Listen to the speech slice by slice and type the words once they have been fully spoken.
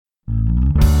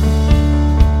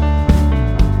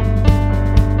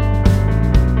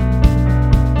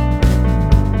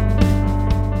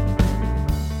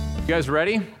guys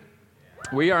ready?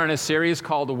 We are in a series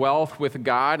called Wealth with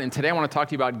God, and today I want to talk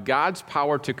to you about God's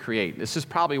power to create. This is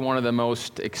probably one of the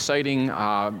most exciting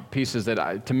pieces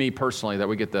to me personally, that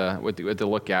we get to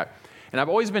look at. And I've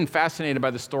always been fascinated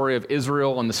by the story of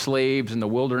Israel and the slaves and the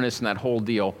wilderness and that whole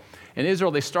deal. In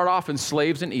Israel, they start off as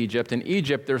slaves in Egypt. In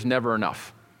Egypt, there's never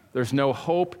enough. There's no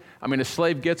hope. I mean, a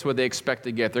slave gets what they expect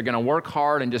to get. They're going to work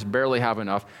hard and just barely have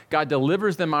enough. God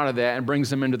delivers them out of that and brings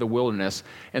them into the wilderness.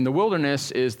 And the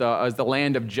wilderness is the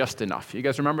land of just enough. You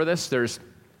guys remember this?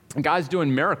 God's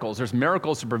doing miracles. There's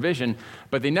miracles of provision,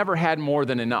 but they never had more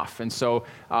than enough. And so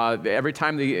every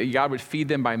time God would feed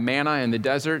them by manna in the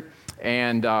desert,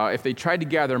 and if they tried to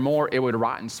gather more, it would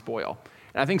rot and spoil.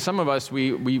 And I think some of us,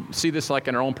 we see this like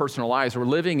in our own personal lives. We're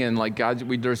living in like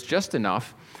there's just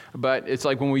enough. But it's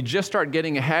like when we just start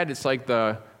getting ahead, it's like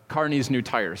the car needs new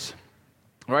tires,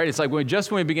 right? It's like when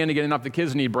we begin to get enough, the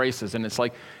kids need braces, and it's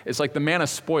like the manna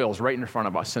spoils right in front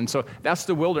of us. And so that's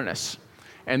the wilderness.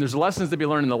 And there's lessons to be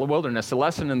learned in the wilderness. The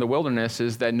lesson in the wilderness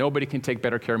is that nobody can take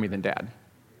better care of me than Dad.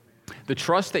 The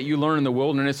trust that you learn in the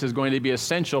wilderness is going to be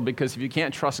essential, because if you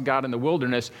can't trust God in the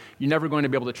wilderness, you're never going to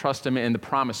be able to trust Him in the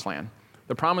promised land.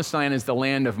 The promised land is the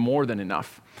land of more than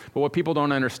enough. But what people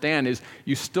don't understand is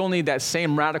you still need that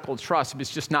same radical trust, but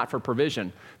it's just not for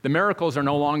provision. The miracles are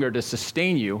no longer to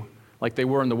sustain you like they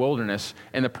were in the wilderness.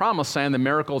 In the promised land, the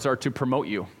miracles are to promote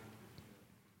you.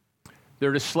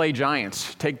 They're to slay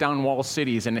giants, take down walled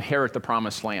cities, and inherit the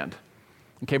promised land.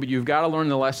 Okay, but you've got to learn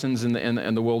the lessons in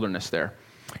the wilderness there.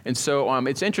 And so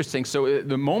it's interesting. So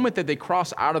the moment that they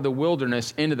cross out of the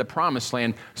wilderness into the promised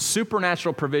land,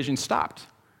 supernatural provision stopped.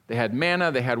 They had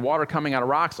manna, they had water coming out of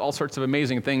rocks, all sorts of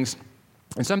amazing things.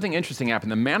 And something interesting happened.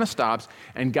 The manna stops,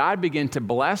 and God began to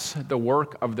bless the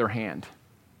work of their hand.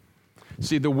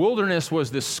 See, the wilderness was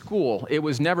the school. It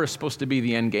was never supposed to be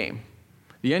the end game.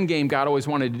 The end game God always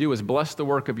wanted to do was bless the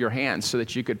work of your hands so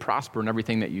that you could prosper in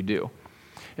everything that you do.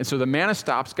 And so the manna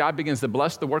stops. God begins to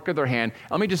bless the work of their hand.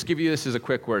 Let me just give you this as a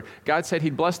quick word. God said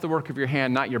He'd bless the work of your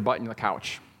hand, not your butt in the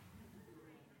couch.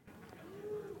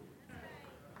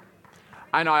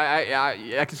 I know,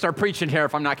 I can start preaching here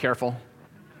if I'm not careful.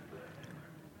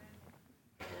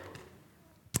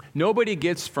 Nobody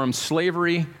gets from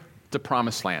slavery to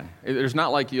promised land. There's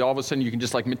not like all of a sudden you can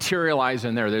just like materialize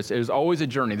in there. There's always a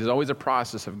journey. There's always a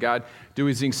process of God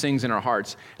doing these things in our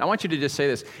hearts. And I want you to just say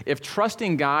this. If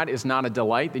trusting God is not a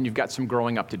delight, then you've got some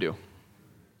growing up to do.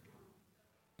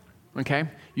 Okay?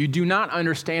 You do not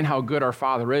understand how good our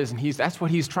Father is, and that's what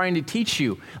He's trying to teach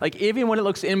you. Like, even when it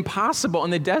looks impossible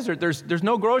in the desert, there's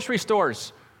no grocery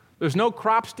stores. There's no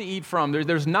crops to eat from.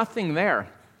 There's nothing there.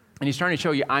 And He's trying to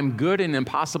show you, I'm good in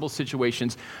impossible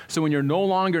situations. So when you're no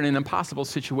longer in an impossible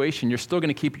situation, you're still going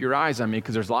to keep your eyes on me,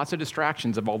 because there's lots of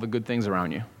distractions of all the good things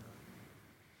around you.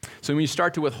 So when you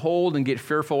start to withhold and get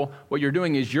fearful, what you're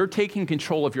doing is you're taking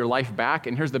control of your life back,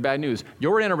 and here's the bad news.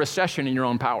 You're in a recession in your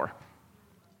own power.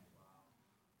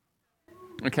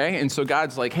 Okay, and so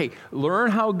God's like, hey,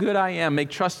 learn how good I am, make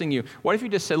trusting you. What if you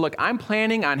just said, look, I'm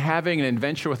planning on having an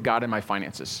adventure with God in my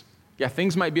finances. Yeah,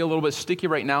 things might be a little bit sticky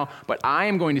right now, but I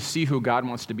am going to see who God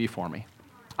wants to be for me.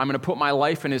 I'm going to put my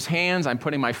life in His hands. I'm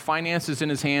putting my finances in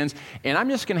His hands, and I'm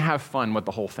just going to have fun with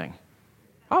the whole thing.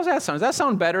 How does that sound? Does that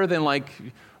sound better than like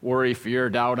worry, fear,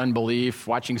 doubt, unbelief,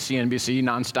 watching CNBC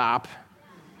nonstop?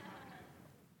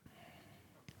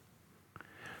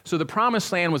 So the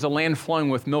promised land was a land flowing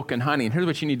with milk and honey. And here's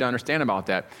what you need to understand about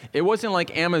that. It wasn't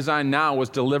like Amazon now was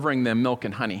delivering them milk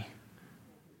and honey.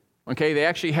 Okay, they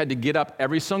actually had to get up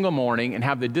every single morning and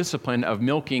have the discipline of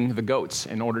milking the goats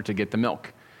in order to get the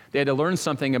milk. They had to learn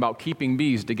something about keeping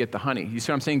bees to get the honey. You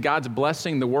see what I'm saying? God's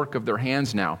blessing the work of their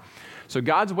hands now. So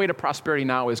God's way to prosperity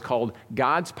now is called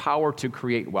God's power to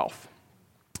create wealth.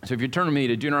 So if you turn with me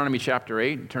to Deuteronomy chapter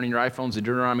 8, turning your iPhones to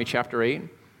Deuteronomy chapter 8,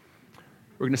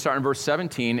 we're going to start in verse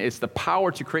 17. It's the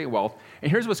power to create wealth. And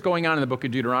here's what's going on in the book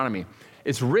of Deuteronomy.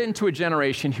 It's written to a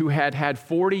generation who had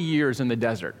 40 years in the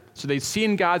desert. So they'd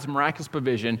seen God's miraculous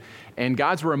provision, and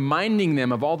God's reminding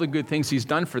them of all the good things He's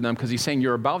done for them, because He's saying,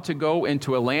 you're about to go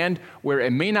into a land where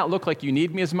it may not look like you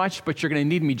need me as much, but you're going to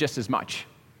need me just as much.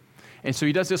 And so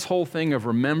He does this whole thing of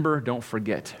remember, don't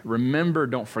forget. Remember,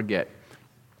 don't forget.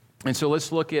 And so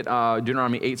let's look at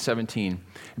Deuteronomy 8:17.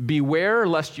 Beware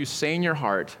lest you say in your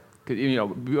heart,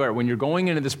 beware, when you're going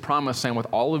into this promised land with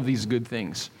all of these good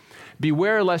things,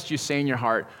 beware lest you say in your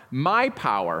heart, my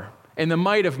power and the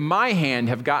might of my hand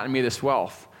have gotten me this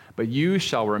wealth, but you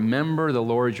shall remember the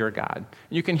Lord your God. And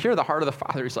you can hear the heart of the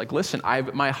Father. He's like, listen,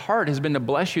 my heart has been to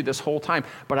bless you this whole time,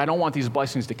 but I don't want these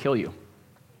blessings to kill you.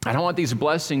 I don't want these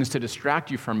blessings to distract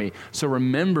you from me. So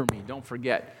remember me, don't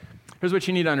forget. Here's what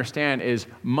you need to understand is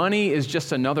money is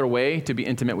just another way to be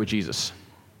intimate with Jesus.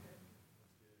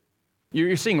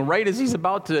 You're seeing right as he's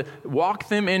about to walk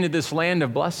them into this land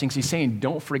of blessings, he's saying,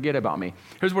 don't forget about me.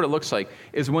 Here's what it looks like,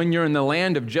 is when you're in the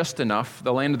land of just enough,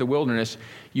 the land of the wilderness,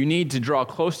 you need to draw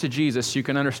close to Jesus so you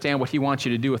can understand what he wants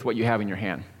you to do with what you have in your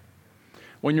hand.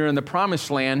 When you're in the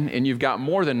promised land and you've got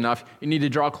more than enough, you need to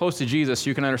draw close to Jesus so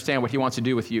you can understand what he wants you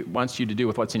to do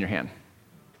with what's in your hand.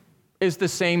 It's the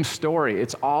same story.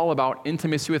 It's all about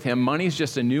intimacy with him. Money's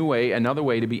just another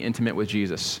way to be intimate with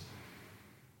Jesus.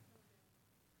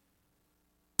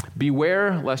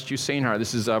 Beware lest you say in your heart,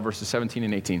 this is verses 17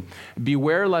 and 18.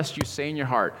 Beware lest you say in your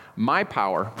heart, my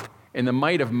power and the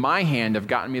might of my hand have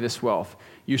gotten me this wealth.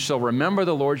 You shall remember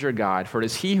the Lord your God, for it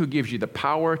is he who gives you the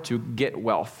power to get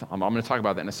wealth. I'm going to talk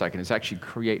about that in a second. It's actually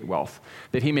create wealth,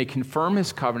 that he may confirm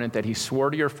his covenant that he swore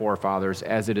to your forefathers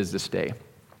as it is this day.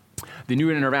 The New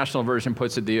International Version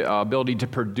puts it the ability to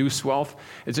produce wealth.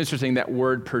 It's interesting that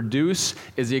word produce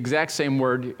is the exact same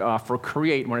word for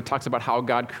create when it talks about how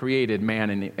God created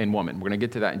man and woman. We're going to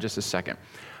get to that in just a second.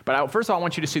 But first of all, I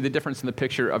want you to see the difference in the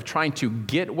picture of trying to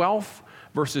get wealth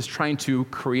versus trying to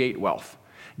create wealth.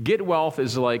 Get wealth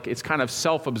is like, it's kind of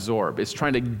self-absorbed. It's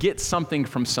trying to get something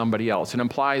from somebody else. It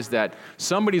implies that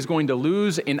somebody's going to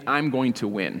lose and I'm going to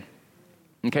win.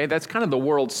 Okay, that's kind of the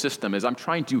world system, is I'm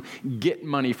trying to get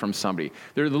money from somebody.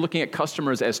 They're looking at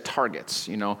customers as targets,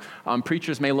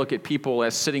 Preachers may look at people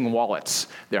as sitting wallets.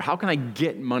 How can I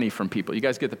get money from people? You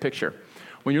guys get the picture.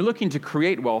 When you're looking to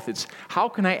create wealth, it's how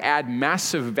can I add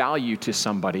massive value to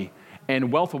somebody,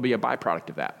 and wealth will be a byproduct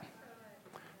of that.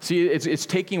 See, it's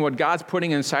taking what God's putting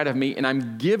inside of me, and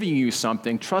I'm giving you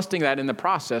something, trusting that in the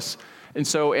process. And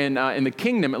so in the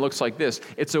kingdom, it looks like this.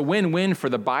 It's a win-win for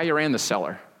the buyer and the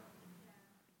seller.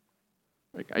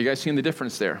 Are you guys seeing the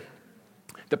difference there?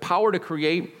 The power to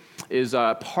create is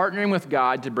partnering with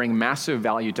God to bring massive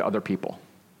value to other people.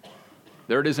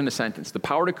 There it is in a sentence. The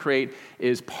power to create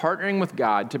is partnering with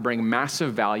God to bring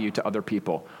massive value to other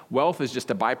people. Wealth is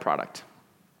just a byproduct.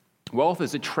 Wealth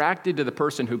is attracted to the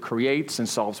person who creates and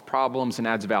solves problems and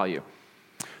adds value.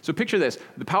 So picture this.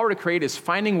 The power to create is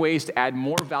finding ways to add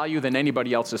more value than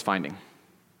anybody else is finding.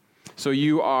 So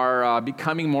you are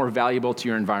becoming more valuable to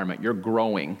your environment. You're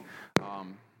growing.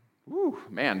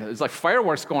 Man, there's like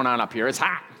fireworks going on up here. It's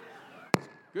hot.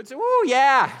 Good.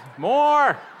 Yeah,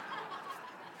 more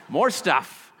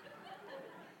stuff.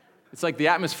 It's like the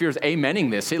atmosphere is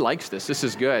amening this. It likes this. This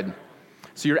is good.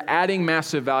 So you're adding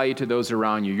massive value to those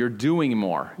around you. You're doing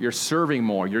more. You're serving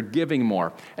more. You're giving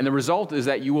more. And the result is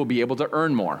that you will be able to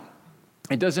earn more.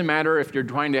 It doesn't matter if you're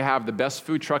trying to have the best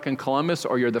food truck in Columbus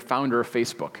or you're the founder of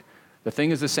Facebook. The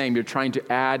thing is the same. You're trying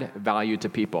to add value to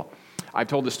people. I've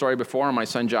told the story before on my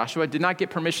son Joshua. Did not get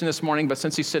permission this morning, but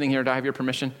since he's sitting here, do I have your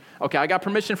permission? Okay, I got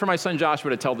permission from my son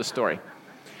Joshua to tell the story.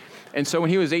 And so when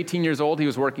he was 18 years old, he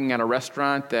was working at a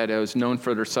restaurant that was known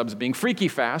for their subs being freaky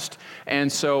fast.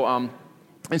 And so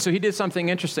he did something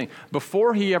interesting.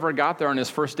 Before he ever got there on his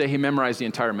first day, he memorized the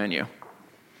entire menu.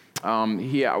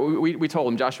 We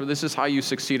told him, Joshua, this is how you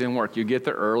succeed in work. You get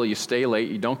there early, you stay late,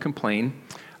 you don't complain,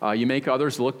 you make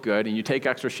others look good, and you take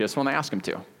extra shifts when they ask them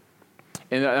to.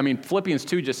 And Philippians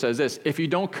 2 just says this: if you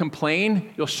don't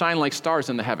complain, you'll shine like stars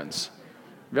in the heavens.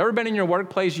 Have you ever been in your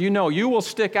workplace? You know you will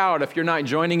stick out if you're not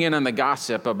joining in on the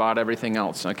gossip about everything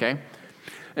else, okay?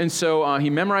 And so he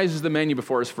memorizes the menu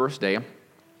before his first day.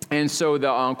 And so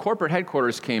the corporate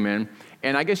headquarters came in,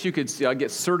 and I guess you could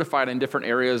get certified in different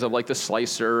areas of like the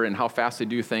slicer and how fast they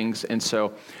do things. And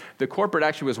so the corporate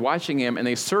actually was watching him, and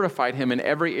they certified him in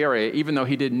every area, even though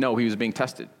he didn't know he was being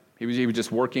tested. He was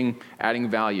just working, adding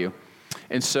value.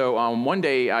 And so one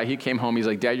day he came home. He's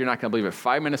like, Dad, you're not going to believe it.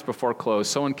 5 minutes before close,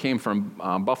 someone came from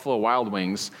Buffalo Wild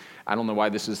Wings. I don't know why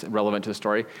this is relevant to the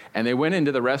story. And they went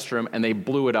into the restroom and they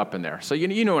blew it up in there. So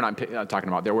you know what I'm talking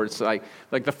about there, where it's like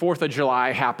the 4th of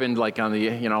July happened like on the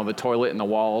the toilet and the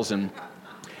walls, and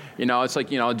it's like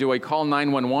do I call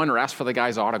 911 or ask for the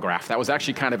guy's autograph? That was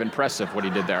actually kind of impressive what he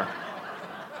did there.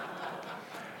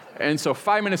 And so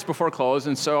 5 minutes before close,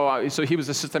 and so he was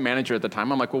assistant manager at the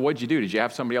time. I'm like, well, what'd you do? Did you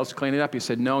have somebody else clean it up? He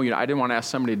said, no, I didn't want to ask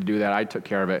somebody to do that. I took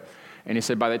care of it. And he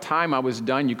said, by the time I was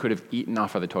done, you could have eaten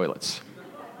off of the toilets.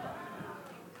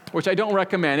 Which I don't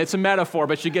recommend. It's a metaphor,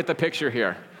 but you get the picture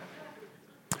here.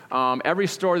 Every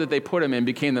store that they put him in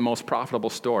became the most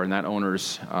profitable store in that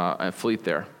owner's fleet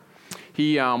there.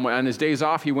 He, on his days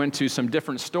off, he went to some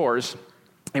different stores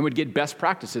and would get best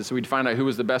practices. So we'd find out who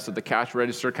was the best at the cash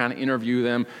register, kind of interview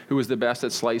them, who was the best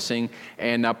at slicing,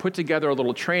 and put together a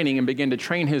little training and begin to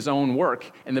train his own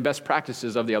work in the best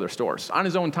practices of the other stores on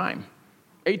his own time.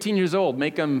 18 years old,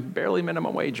 make him barely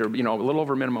minimum wage, or a little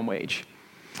over minimum wage.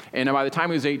 And by the time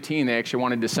he was 18, they actually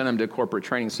wanted to send him to corporate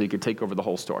training so he could take over the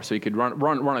whole store, so he could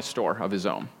run a store of his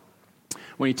own.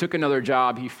 When he took another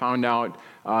job, he found out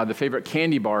the favorite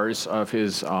candy bars of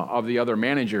the other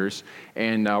managers,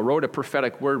 and wrote a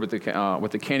prophetic word with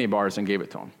the candy bars and gave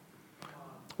it to them.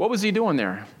 What was he doing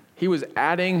there? He was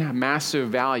adding massive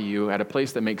value at a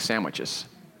place that makes sandwiches.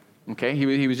 Okay,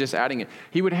 he was just adding it.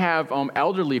 He would have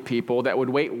elderly people that would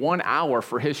wait 1 hour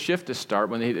for his shift to start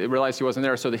when they realized he wasn't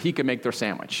there so that he could make their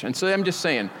sandwich. And so I'm just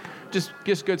saying,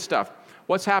 just good stuff.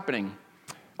 What's happening?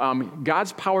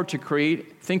 God's power to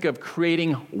create, think of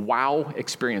creating wow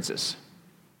experiences.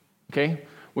 Okay?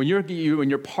 When you're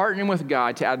partnering with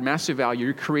God to add massive value,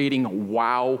 you're creating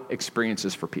wow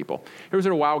experiences for people. Here's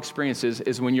what a wow experience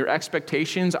is when your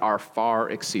expectations are far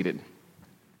exceeded.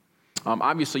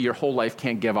 Obviously, your whole life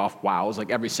can't give off wows,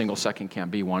 like every single second can't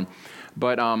be one.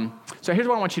 But so here's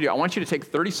what I want you to do. I want you to take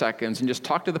 30 seconds and just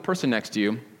talk to the person next to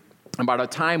you about a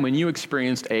time when you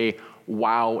experienced a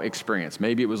wow experience.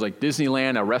 Maybe it was like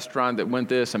Disneyland, a restaurant that went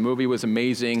this, a movie was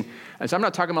amazing. And so I'm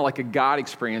not talking about like a God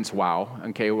experience, wow,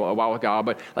 okay, well, a wow with God,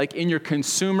 but like in your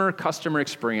customer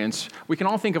experience, we can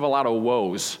all think of a lot of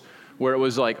woes where it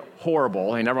was like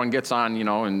horrible and everyone gets on,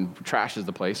 and trashes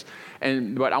the place.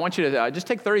 But I want you to just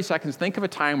take 30 seconds, think of a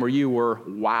time where you were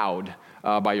wowed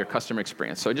by your customer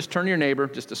experience. So just turn to your neighbor,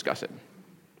 just discuss it.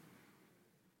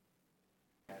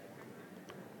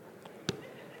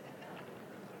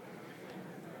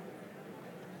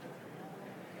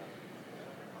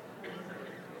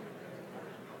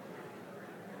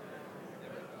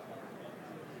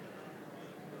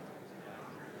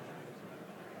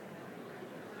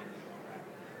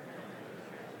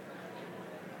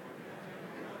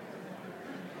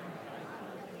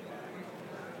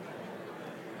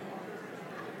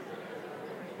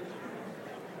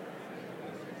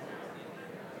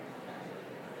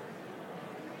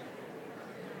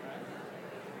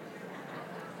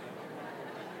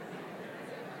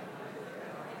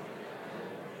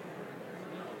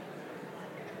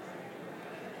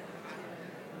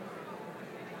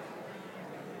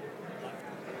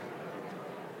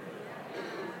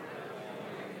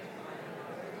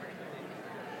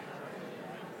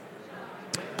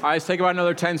 All right, let's take about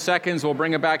another 10 seconds. We'll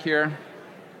bring it back here.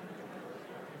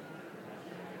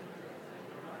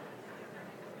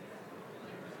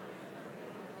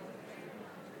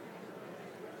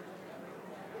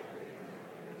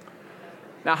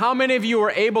 Now, how many of you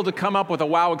were able to come up with a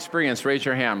wow experience? Raise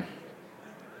your hand.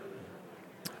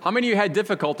 How many of you had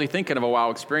difficulty thinking of a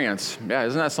wow experience? Yeah,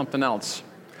 isn't that something else?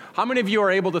 How many of you are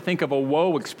able to think of a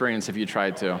woe experience if you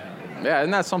tried to? Yeah,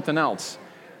 isn't that something else?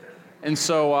 And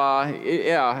so,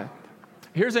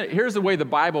 here's the way the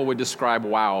Bible would describe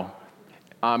wow.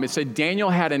 It said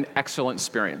Daniel had an excellent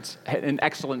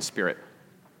spirit.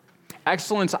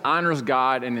 Excellence honors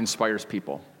God and inspires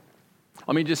people.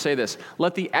 Let me just say this.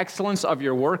 Let the excellence of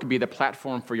your work be the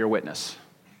platform for your witness.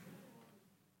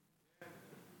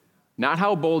 Not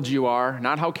how bold you are,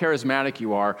 not how charismatic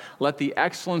you are. Let the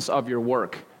excellence of your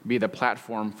work be the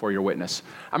platform for your witness.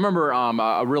 I remember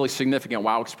a really significant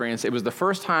wow experience. It was the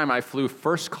first time I flew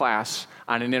first class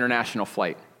on an international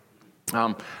flight.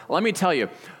 Let me tell you,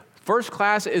 first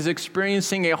class is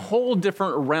experiencing a whole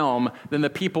different realm than the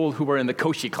people who were in the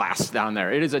Koshi class down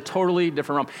there. It is a totally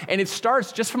different realm. And it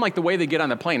starts just from like the way they get on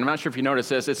the plane. I'm not sure if you noticed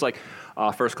this. It's like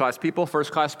first class people,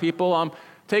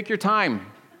 take your time,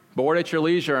 board at your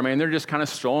leisure. I mean, they're just kind of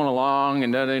strolling along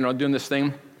and doing this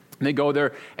thing. And they go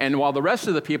there, and while the rest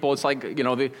of the people, it's like,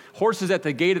 the horses at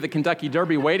the gate of the Kentucky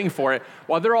Derby waiting for it,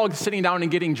 while they're all sitting down and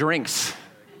getting drinks.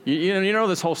 You know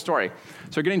this whole story.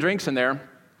 So getting drinks in there,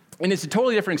 and it's a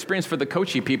totally different experience for the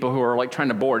Kochi people who are like trying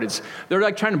to board. They're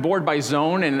like trying to board by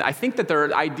zone, and I think that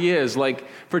their idea is like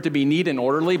for it to be neat and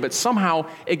orderly, but somehow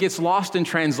it gets lost in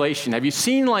translation. Have you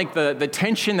seen like the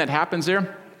tension that happens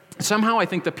there? Somehow I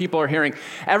think the people are hearing,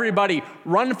 everybody,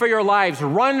 run for your lives,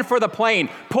 run for the plane,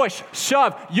 push,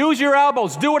 shove, use your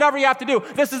elbows, do whatever you have to do.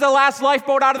 This is the last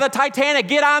lifeboat out of the Titanic,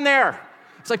 get on there.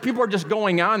 It's like people are just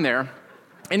going on there,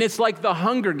 and it's like the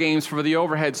Hunger Games for the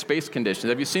overhead space conditions.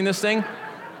 Have you seen this thing?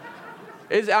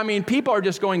 People are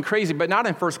just going crazy, but not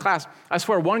in first class. I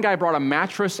swear, one guy brought a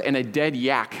mattress and a dead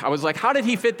yak. I was like, how did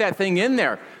he fit that thing in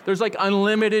there? There's like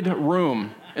unlimited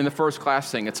room in the first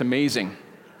class thing. It's amazing.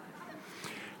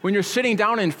 When you're sitting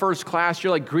down in first class, you're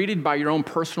like greeted by your own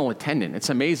personal attendant. It's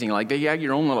amazing. Like they have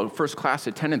your own little first class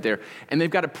attendant there, and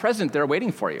they've got a present there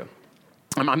waiting for you.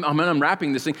 I'm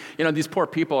unwrapping this thing. These poor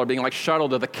people are being like shuttled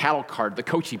to the cattle cart, the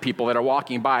Kochi people that are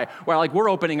walking by, while like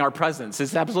we're opening our presents.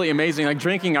 It's absolutely amazing. Like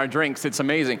drinking our drinks. It's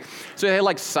amazing. So they had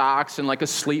like socks and like a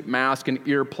sleep mask and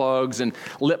earplugs and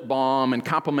lip balm and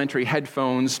complimentary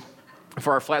headphones.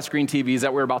 for our flat screen TVs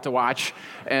that we were about to watch.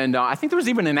 And I think there was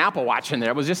even an Apple Watch in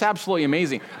there. It was just absolutely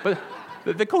amazing. But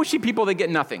the Kochi people, they get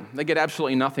nothing. They get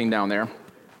absolutely nothing down there.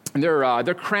 And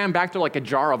they're crammed back there like a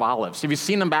jar of olives. Have you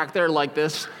seen them back there like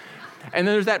this? And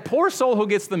then there's that poor soul who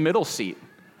gets the middle seat.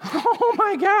 Oh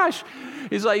my gosh.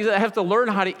 He's like, I have to learn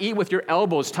how to eat with your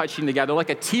elbows touching together like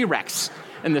a T-Rex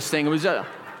in this thing.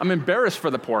 I'm embarrassed for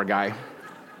the poor guy.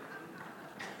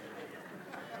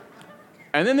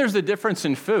 And then there's the difference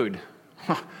in food.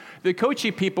 The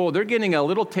Kochi people, they're getting a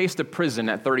little taste of prison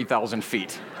at 30,000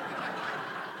 feet.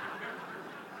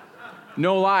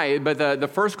 No lie, but the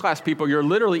first-class people, you're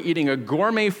literally eating a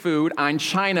gourmet food on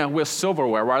china with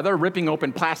silverware while they're ripping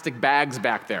open plastic bags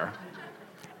back there.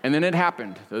 And then it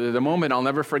happened. The moment I'll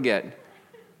never forget.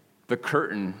 The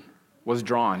curtain was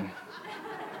drawn.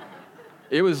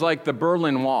 It was like the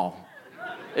Berlin Wall.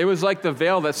 It was like the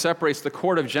veil that separates the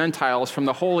court of Gentiles from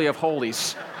the Holy of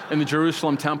Holies in the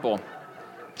Jerusalem temple.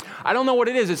 I don't know what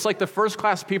it is. It's like the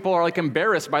first-class people are like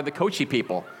embarrassed by the Kochi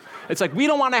people. It's like, we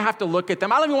don't want to have to look at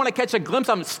them. I don't even want to catch a glimpse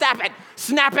of them.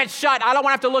 Snap it shut. I don't want to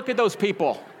have to look at those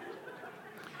people.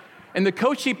 And the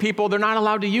Kochi people, they're not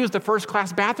allowed to use the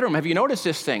first-class bathroom. Have you noticed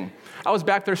this thing? I was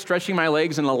back there stretching my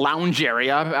legs in the lounge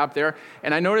area up there,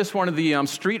 and I noticed one of the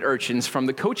street urchins from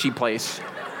the Kochi place.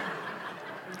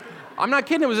 I'm not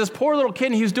kidding. It was this poor little kid,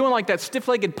 and he was doing like that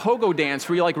stiff-legged pogo dance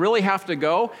where you like really have to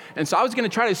go. And so I was going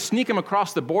to try to sneak him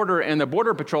across the border, and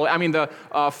the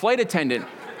flight attendant,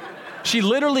 she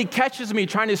literally catches me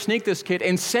trying to sneak this kid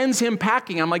and sends him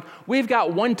packing. I'm like, we've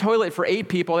got one toilet for 8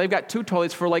 people. They've got 2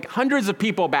 toilets for like hundreds of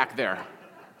people back there.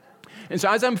 And so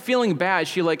as I'm feeling bad,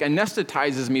 she like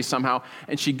anesthetizes me somehow,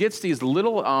 and she gets these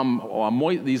little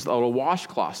these little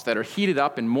washcloths that are heated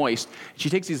up and moist. She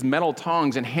takes these metal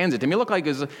tongs and hands it to me. It looked like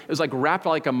it was like wrapped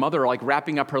like a mother like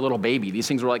wrapping up her little baby. These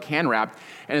things were like hand wrapped.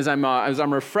 And as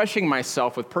I'm refreshing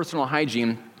myself with personal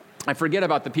hygiene, I forget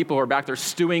about the people who are back there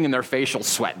stewing in their facial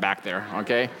sweat back there.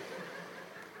 Okay.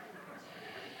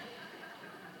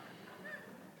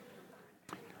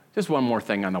 Just one more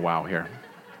thing on the wow here.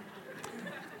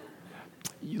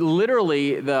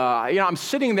 Literally, I'm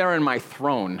sitting there in my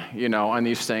throne, on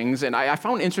these things, and I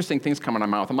found interesting things coming out of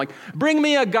my mouth. I'm like, bring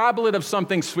me a goblet of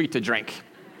something sweet to drink.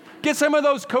 Get some of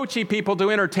those Kochi people to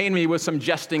entertain me with some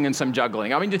jesting and some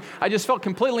juggling. I just felt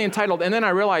completely entitled, and then I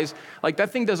realized, like,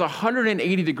 that thing does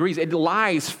 180 degrees. It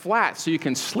lies flat so you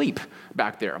can sleep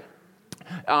back there.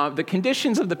 The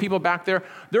conditions of the people back there,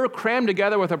 they're crammed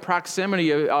together with a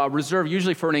proximity reserved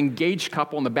usually for an engaged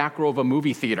couple in the back row of a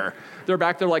movie theater. They're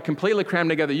back there like completely crammed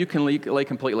together. You can lay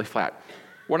completely flat.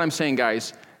 What I'm saying,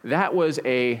 guys, that was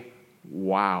a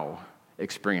wow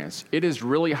experience. It is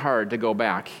really hard to go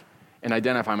back and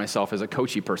identify myself as a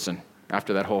Kochi person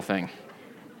after that whole thing.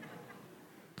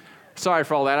 Sorry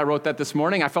for all that. I wrote that this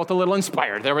morning. I felt a little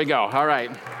inspired. There we go. All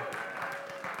right.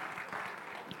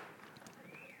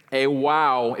 A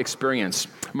wow experience.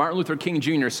 Martin Luther King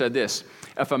Jr. said this: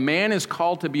 if a man is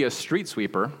called to be a street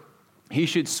sweeper, he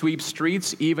should sweep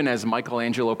streets even as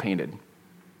Michelangelo painted,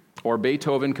 or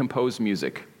Beethoven composed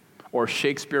music, or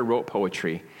Shakespeare wrote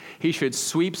poetry. He should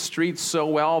sweep streets so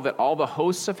well that all the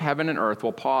hosts of heaven and earth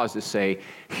will pause to say,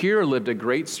 here lived a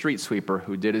great street sweeper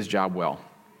who did his job well.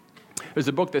 There's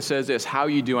a book that says this: how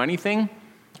you do anything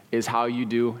is how you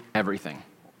do everything.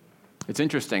 It's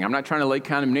interesting. I'm not trying to lay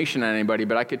condemnation on anybody,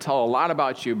 but I could tell a lot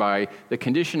about you by the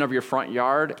condition of your front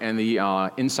yard and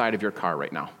the inside of your car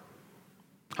right now.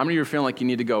 How many of you are feeling like you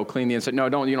need to go clean the inside? No,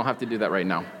 you don't have to do that right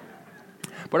now.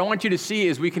 What I want you to see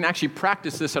is we can actually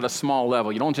practice this at a small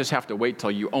level. You don't just have to wait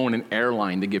till you own an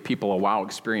airline to give people a wow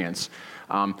experience.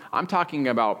 I'm talking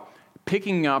about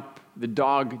picking up the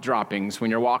dog droppings when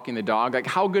you're walking the dog, like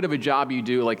how good of a job you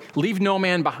do, like leave no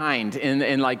man behind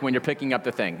in like when you're picking up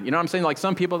the thing. You know what I'm saying? Like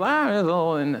some people,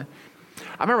 and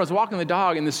I remember I was walking the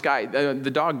dog, and this guy, the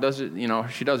dog does it,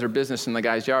 she does her business in the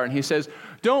guy's yard, and he says,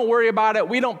 don't worry about it,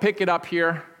 we don't pick it up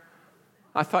here.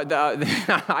 I thought,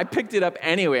 I picked it up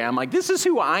anyway. I'm like, this is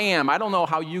who I am. I don't know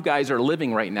how you guys are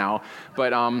living right now,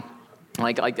 but I'm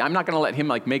not going to let him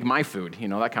make my food,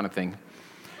 that kind of thing.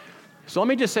 So let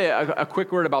me just say a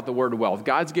quick word about the word wealth.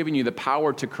 God's given you the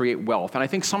power to create wealth. And I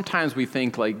think sometimes we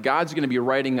think like God's going to be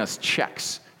writing us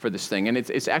checks for this thing. And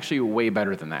it's actually way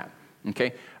better than that.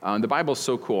 Okay? The Bible's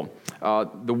so cool.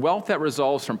 The wealth that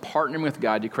results from partnering with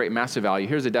God to create massive value,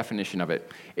 here's a definition of it.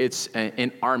 It's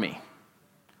an army.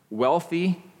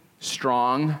 Wealthy,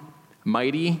 strong,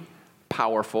 mighty,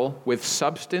 powerful, with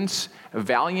substance,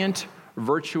 valiant,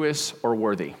 virtuous, or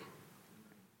worthy.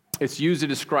 It's used to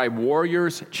describe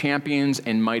warriors, champions,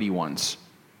 and mighty ones.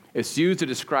 It's used to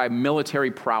describe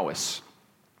military prowess.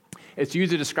 It's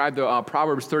used to describe the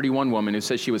Proverbs 31 woman who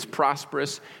says she was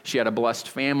prosperous, she had a blessed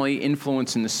family,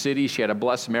 influence in the city, she had a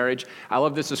blessed marriage. I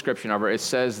love this description of her. It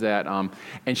says that,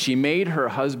 and she made her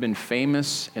husband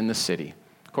famous in the city.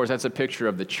 Of course, that's a picture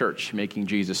of the church making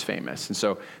Jesus famous. And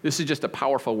so this is just a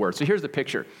powerful word. So here's the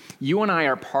picture. You and I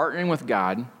are partnering with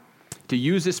God to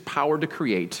use this power to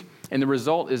create, and the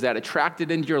result is that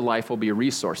attracted into your life will be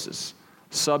resources,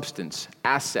 substance,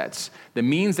 assets, the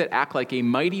means that act like a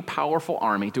mighty, powerful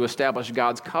army to establish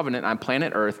God's covenant on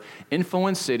planet Earth,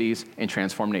 influence cities, and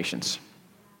transform nations.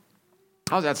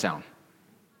 How's that sound?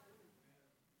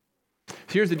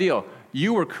 Here's the deal.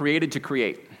 You were created to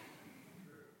create.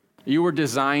 You were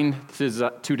designed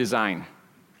to design.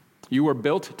 You were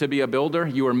built to be a builder.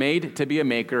 You were made to be a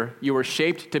maker. You were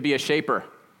shaped to be a shaper.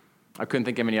 I couldn't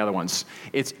think of any other ones.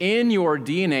 It's in your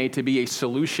DNA to be a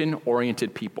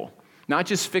solution-oriented people. Not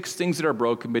just fix things that are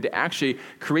broken, but to actually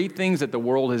create things that the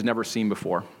world has never seen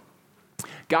before.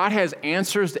 God has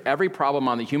answers to every problem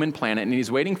on the human planet, and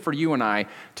he's waiting for you and I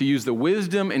to use the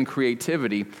wisdom and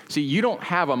creativity. See, you don't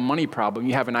have a money problem,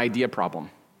 you have an idea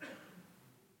problem.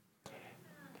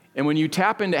 And when you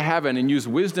tap into heaven and use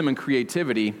wisdom and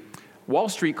creativity, Wall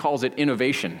Street calls it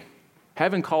innovation.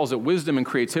 Heaven calls it wisdom and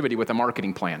creativity with a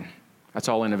marketing plan. That's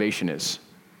all innovation is.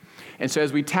 And so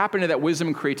as we tap into that wisdom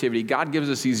and creativity, God gives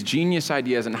us these genius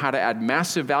ideas on how to add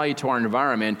massive value to our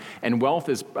environment, and wealth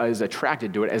is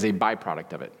attracted to it as a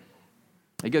byproduct of it.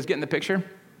 You guys getting the picture?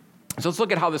 So let's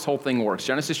look at how this whole thing works.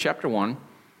 Genesis chapter 1,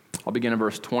 I'll begin in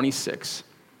verse 26.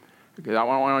 Because I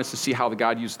want us to see how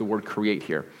God used the word create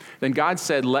here. Then God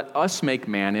said, "Let us make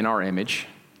man in our image,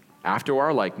 after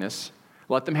our likeness.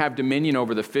 Let them have dominion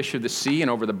over the fish of the sea and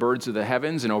over the birds of the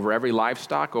heavens and over every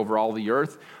livestock, over all the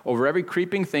earth, over every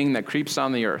creeping thing that creeps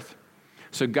on the earth."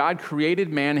 So God created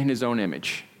man in his own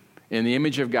image. In the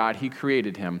image of God, he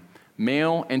created him.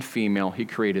 Male and female, he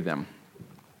created them.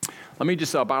 Let me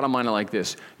just bottom line it like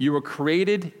this. You were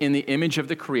created in the image of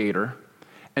the Creator,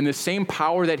 and the same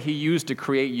power that he used to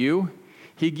create you,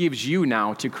 he gives you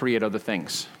now to create other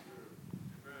things.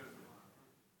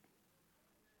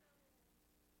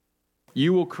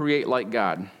 You will create like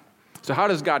God. So how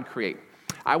does God create?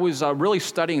 I was really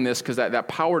studying this because that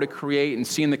power to create and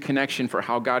seeing the connection for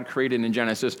how God created in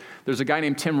Genesis. There's a guy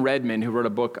named Tim Redmond who wrote a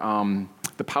book,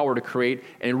 The Power to Create,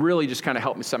 and it really just kind of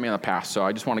helped me set me on the path. So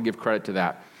I just want to give credit to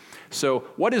that. So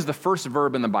what is the first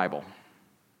verb in the Bible?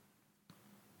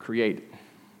 Create.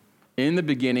 In the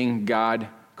beginning, God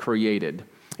created.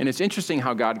 And it's interesting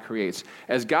how God creates.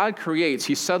 As God creates,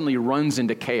 he suddenly runs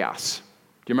into chaos.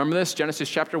 Do you remember this? Genesis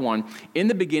chapter 1. In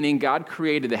the beginning, God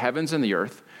created the heavens and the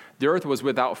earth. The earth was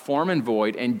without form and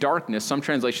void, and darkness, some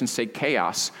translations say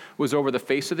chaos, was over the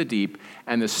face of the deep,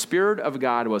 and the Spirit of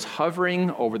God was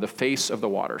hovering over the face of the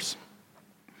waters.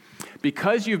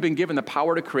 Because you've been given the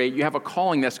power to create, you have a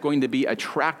calling that's going to be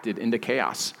attracted into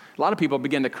chaos. A lot of people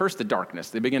begin to curse the darkness.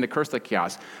 They begin to curse the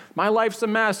chaos. My life's a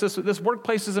mess. This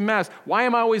workplace is a mess. Why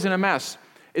am I always in a mess?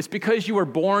 It's because you were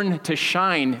born to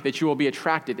shine that you will be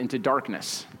attracted into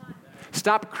darkness.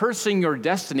 Stop cursing your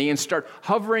destiny and start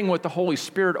hovering with the Holy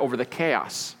Spirit over the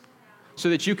chaos so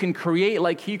that you can create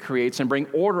like he creates and bring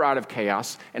order out of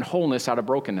chaos and wholeness out of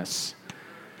brokenness.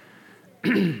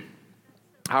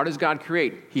 How does God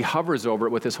create? He hovers over it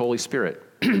with his Holy Spirit.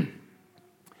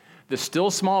 The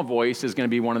still small voice is going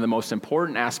to be one of the most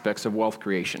important aspects of wealth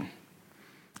creation.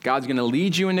 God's going to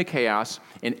lead you into chaos,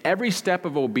 and every step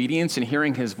of obedience and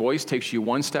hearing his voice takes you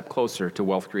one step closer to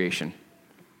wealth creation.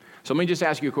 So let me just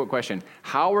ask you a quick question.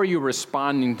 How are you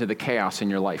responding to the chaos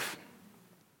in your life?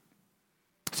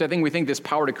 So I think we think this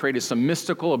power to create is some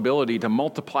mystical ability to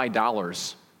multiply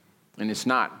dollars, and it's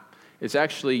not. It's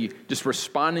actually just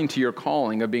responding to your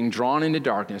calling of being drawn into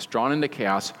darkness, drawn into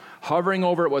chaos, hovering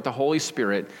over it with the Holy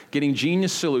Spirit, getting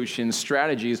genius solutions,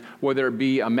 strategies, whether it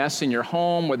be a mess in your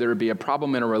home, whether it be a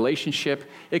problem in a relationship.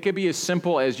 It could be as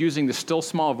simple as using the still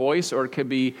small voice, or it could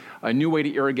be a new way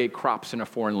to irrigate crops in a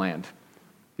foreign land.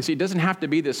 You see, it doesn't have to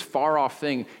be this far-off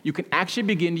thing. You can actually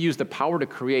begin to use the power to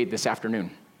create this afternoon.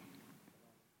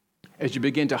 As you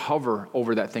begin to hover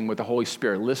over that thing with the Holy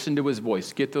Spirit, listen to his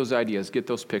voice, get those ideas, get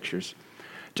those pictures.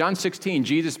 John 16,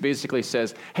 Jesus basically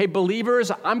says, hey,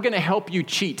 believers, I'm going to help you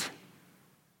cheat. Do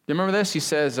you remember this? He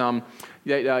says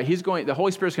the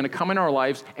Holy Spirit's going to come in our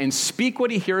lives and speak what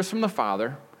he hears from the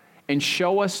Father and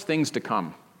show us things to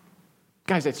come.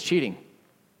 Guys, that's cheating.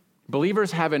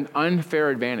 Believers have an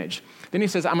unfair advantage. Then he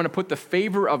says, I'm going to put the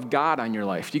favor of God on your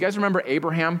life. Do you guys remember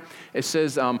Abraham? It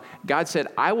says, God said,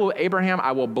 Abraham,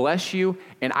 I will bless you,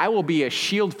 and I will be a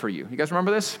shield for you. You guys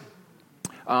remember this?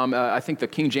 I think the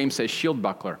King James says shield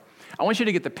buckler. I want you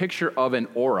to get the picture of an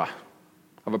aura.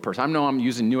 of a person. I know I'm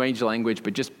using New Age language,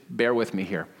 but just bear with me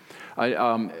here.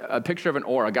 A picture of an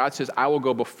aura. God says, I will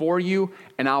go before you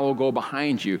and I will go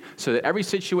behind you so that every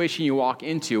situation you walk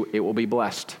into, it will be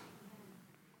blessed.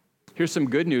 Here's some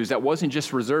good news that wasn't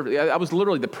just reserved. That was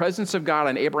literally the presence of God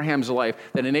in Abraham's life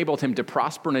that enabled him to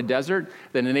prosper in a desert,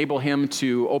 that enabled him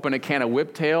to open a can of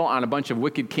whiptail on a bunch of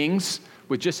wicked kings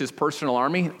with just his personal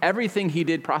army. Everything he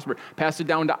did prospered. Passed it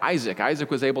down to Isaac.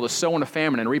 Isaac was able to sow in a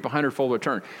famine and reap 100-fold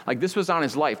return. Like, this was on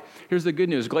his life. Here's the good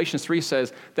news. Galatians 3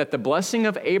 says that the blessing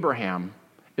of Abraham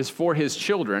is for his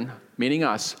children, meaning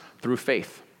us, through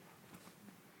faith.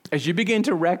 As you begin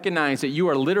to recognize that you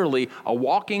are literally a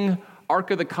walking Ark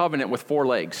of the Covenant with 4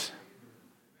 legs.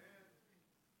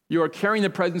 You are carrying the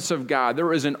presence of God.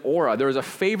 There is an aura. There is a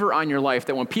favor on your life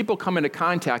that when people come into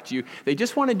contact you, they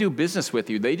just want to do business with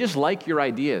you. They just like your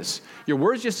ideas. Your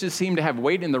words just seem to have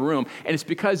weight in the room, and it's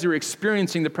because you're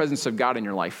experiencing the presence of God in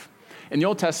your life. In the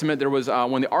Old Testament, there was,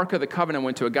 when the Ark of the Covenant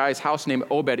went to a guy's house named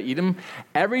Obed-Edom,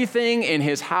 everything in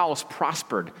his house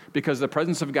prospered because the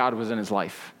presence of God was in his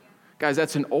life. Guys,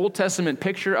 that's an Old Testament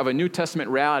picture of a New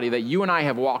Testament reality that you and I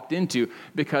have walked into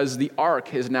because the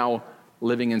Ark is now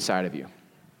living inside of you.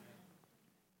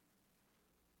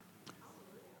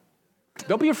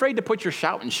 Don't be afraid to put your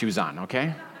shouting shoes on,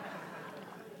 okay?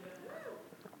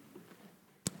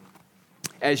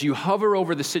 As you hover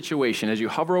over the situation, as you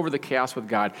hover over the chaos with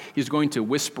God, he's going to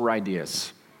whisper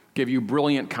ideas, give you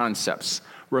brilliant concepts,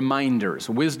 reminders,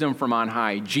 wisdom from on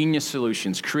high, genius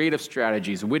solutions, creative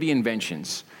strategies, witty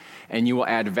inventions, and you will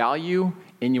add value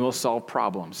and you will solve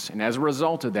problems. And as a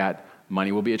result of that,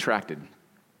 money will be attracted.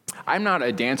 I'm not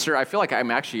a dancer. I feel like I'm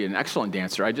actually an excellent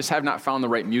dancer. I just have not found the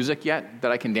right music yet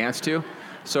that I can dance to.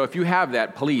 So if you have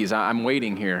that, please, I'm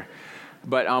waiting here.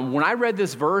 But when I read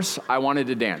this verse, I wanted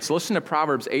to dance. Listen to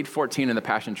Proverbs 8:14 in the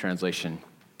Passion Translation.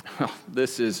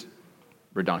 This is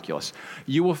redonkulous.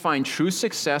 You will find true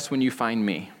success when you find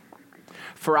me,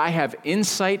 for I have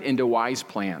insight into wise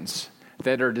plans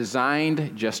that are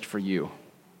designed just for you.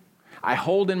 I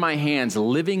hold in my hands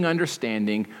living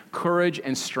understanding, courage,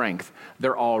 and strength.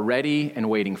 They're all ready and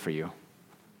waiting for you.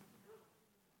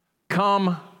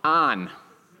 Come on.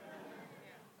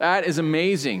 That is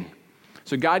amazing.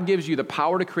 So God gives you the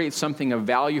power to create something of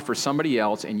value for somebody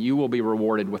else, and you will be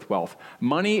rewarded with wealth.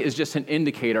 Money is just an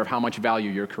indicator of how much value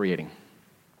you're creating.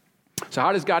 So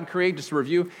how does God create? Just to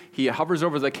review, he hovers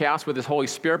over the chaos with his Holy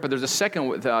Spirit, but there's a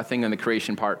second thing in the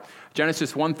creation part.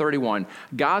 Genesis 1:31,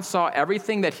 God saw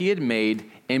everything that he had made,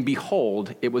 and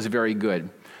behold, it was very good.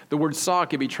 The word saw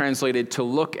can be translated to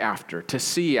look after, to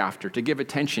see after, to give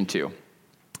attention to.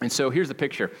 And so here's the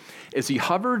picture. Is he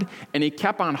hovered, and he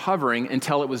kept on hovering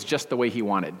until it was just the way he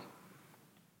wanted.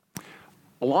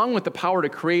 Along with the power to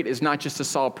create is not just to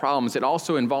solve problems, it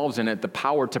also involves in it the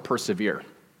power to persevere.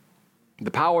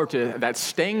 The power to, that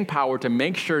staying power to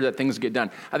make sure that things get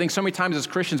done. I think so many times as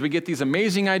Christians, we get these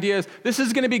amazing ideas. This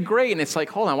is going to be great. And it's like,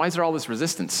 hold on, why is there all this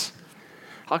resistance?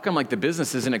 How come like the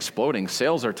business isn't exploding?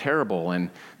 Sales are terrible and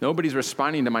nobody's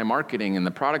responding to my marketing and the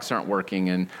products aren't working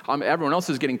and everyone else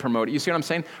is getting promoted. You see what I'm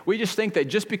saying? We just think that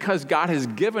just because God has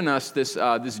given us this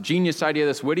genius idea,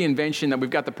 this witty invention, that we've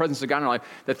got the presence of God in our life,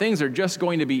 that things are just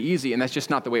going to be easy, and that's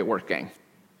just not the way it works, gang.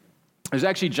 There's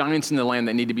actually giants in the land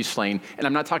that need to be slain, and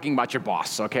I'm not talking about your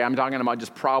boss, okay? I'm talking about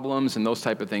just problems and those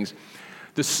type of things.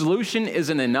 The solution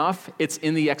isn't enough, it's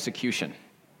in the execution.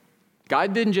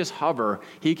 God didn't just hover,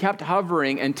 he kept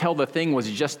hovering until the thing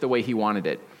was just the way he wanted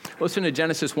it. Listen to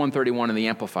Genesis 1:31 in the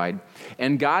Amplified.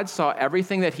 And God saw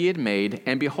everything that he had made,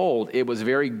 and behold, it was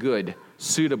very good,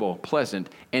 suitable, pleasant,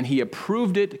 and he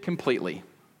approved it completely.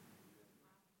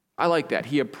 I like that.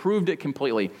 He approved it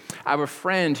completely. I have a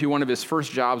friend who one of his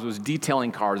first jobs was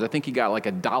detailing cars. I think he got like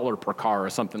 $1 per car or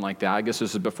something like that. I guess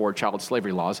this is before child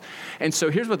slavery laws. And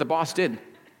so here's what the boss did.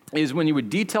 Is when you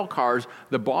would detail cars,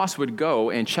 the boss would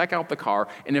go and check out the car,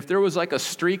 and if there was like a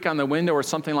streak on the window or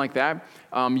something like that,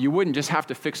 you wouldn't just have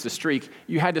to fix the streak.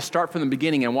 You had to start from the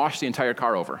beginning and wash the entire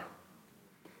car over.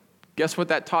 Guess what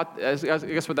that taught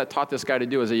this guy to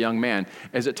do as a young man?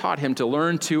 Is it taught him to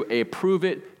learn to approve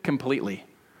it completely,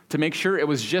 to make sure it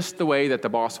was just the way that the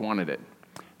boss wanted it.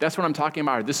 That's what I'm talking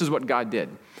about. This is what God did.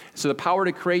 So the power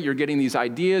to create, you're getting these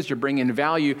ideas, you're bringing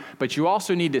value, but you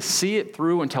also need to see it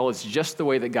through until it's just the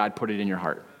way that God put it in your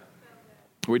heart.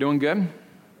 Are we doing good?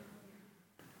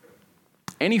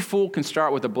 Any fool can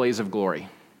start with a blaze of glory,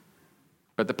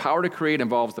 but the power to create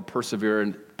involves the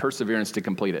perseverance to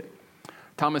complete it.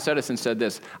 Thomas Edison said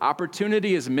this,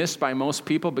 opportunity is missed by most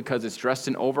people because it's dressed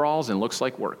in overalls and looks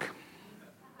like work.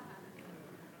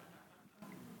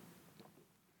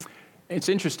 It's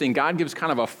interesting. God gives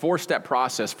kind of a 4-step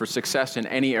process for success in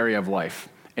any area of life.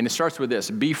 And it starts with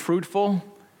this. Be fruitful,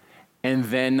 and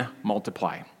then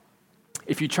multiply.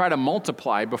 If you try to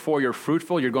multiply before you're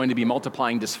fruitful, you're going to be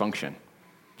multiplying dysfunction.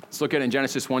 Let's look at it in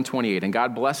Genesis 1:28. And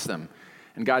God blessed them.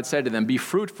 And God said to them, be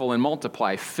fruitful and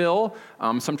multiply. Fill,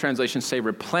 some translations say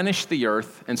replenish the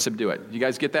earth and subdue it. You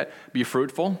guys get that? Be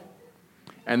fruitful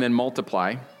and then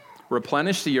multiply.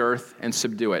 Replenish the earth and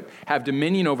subdue it. Have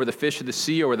dominion over the fish of the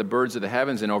sea, over the birds of the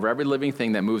heavens, and over every living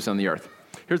thing that moves on the earth.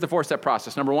 Here's the 4-step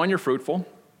process. Number 1, you're fruitful.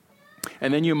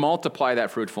 And then you multiply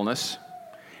that fruitfulness.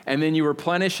 And then you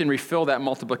replenish and refill that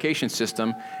multiplication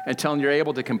system until you're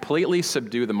able to completely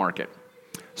subdue the market.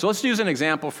 So let's use an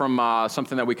example from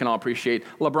something that we can all appreciate.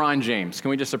 LeBron James. Can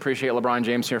we just appreciate LeBron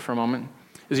James here for a moment?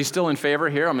 Is he still in favor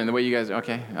here? I mean, the way you guys,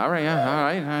 okay. All right, yeah, all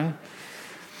right.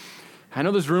 I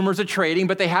know there's rumors of trading,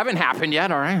 but they haven't happened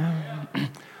yet, all right?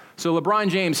 So LeBron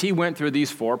James, he went through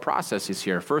these 4 processes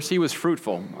here. First, he was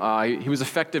fruitful. He was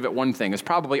effective at one thing. It's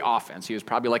probably offense. He was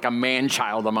probably like a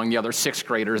man-child among the other 6th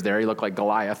graders there. He looked like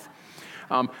Goliath.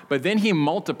 But then he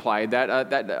multiplied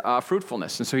that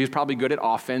fruitfulness. And so he was probably good at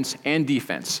offense and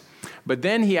defense. But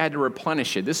then he had to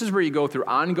replenish it. This is where you go through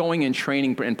ongoing and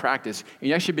training and practice, and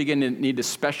you actually begin to need to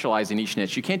specialize in each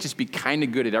niche. You can't just be kind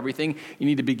of good at everything. You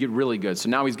need to get really good. So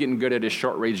now he's getting good at his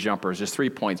short-range jumpers, his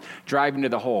 3-points, driving to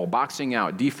the hole, boxing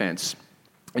out, defense,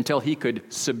 until he could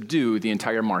subdue the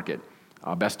entire market,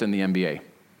 best in the NBA.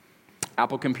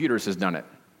 Apple Computers has done it.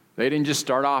 They didn't just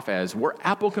start off as, we're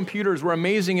Apple Computers, we're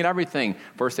amazing at everything.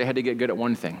 First, they had to get good at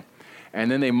one thing. And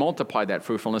then they multiplied that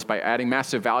fruitfulness by adding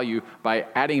massive value, by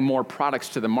adding more products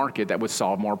to the market that would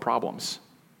solve more problems.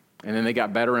 And then they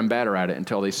got better and better at it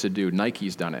until they subdued.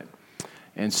 Nike's done it.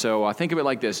 And so think of it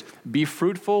like this. Be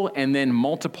fruitful and then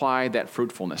multiply that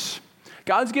fruitfulness.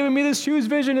 God's given me this huge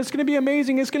vision. It's going to be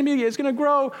amazing. It's going to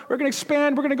grow. We're going to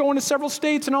expand. We're going to go into several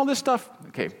states and all this stuff.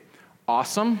 Okay,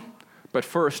 awesome. But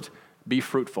first, be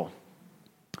fruitful.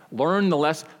 Learn the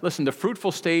lesson. Listen, the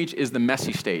fruitful stage is the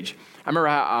messy stage. I remember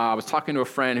I was talking to a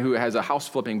friend who has a house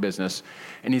flipping business,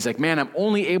 and he's like, man, I'm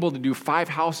only able to do 5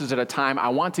 houses at a time. I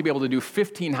want to be able to do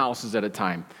 15 houses at a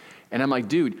time. And I'm like,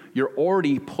 dude, you're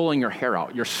already pulling your hair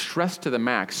out. You're stressed to the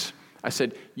max. I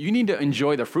said, you need to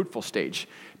enjoy the fruitful stage,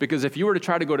 because if you were to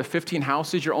try to go to 15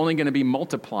 houses, you're only going to be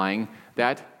multiplying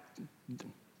that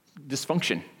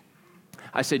dysfunction.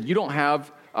 I said, you don't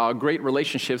have great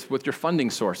relationships with your funding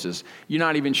sources. You're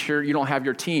not even sure, you don't have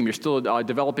your team. You're still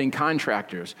developing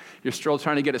contractors. You're still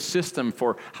trying to get a system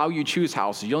for how you choose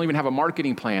houses. You don't even have a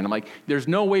marketing plan. I'm like, there's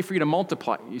no way for you to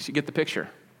multiply. You get the picture.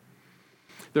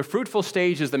 The fruitful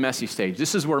stage is the messy stage.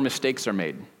 This is where mistakes are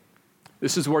made.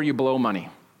 This is where you blow money.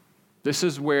 This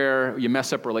is where you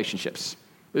mess up relationships.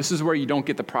 This is where you don't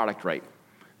get the product right.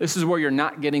 This is where you're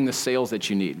not getting the sales that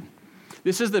you need.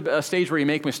 This is the stage where you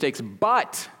make mistakes,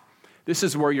 but this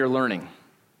is where you're learning.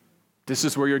 This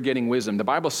is where you're getting wisdom. The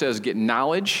Bible says get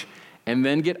knowledge, and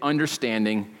then get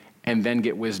understanding, and then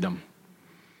get wisdom.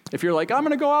 If you're like, I'm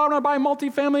going to go out and buy a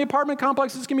multifamily apartment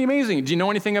complex, it's going to be amazing. Do you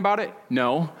know anything about it?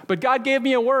 No. But God gave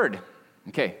me a word.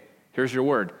 Okay, here's your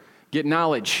word. Get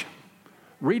knowledge.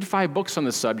 Read 5 books on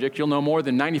the subject. You'll know more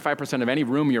than 95% of any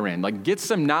room you're in. Like, get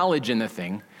some knowledge in the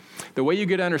thing. The way you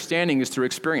get understanding is through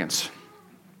experience.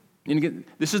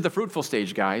 This is the fruitful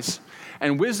stage, guys.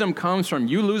 And wisdom comes from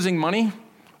you losing money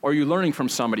or you learning from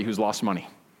somebody who's lost money.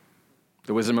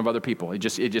 The wisdom of other people. It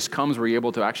just comes where you're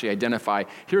able to actually identify,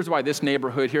 here's why this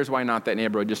neighborhood, here's why not that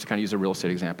neighborhood, just to kind of use a real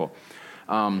estate example.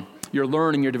 You're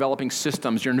learning, you're developing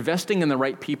systems, you're investing in the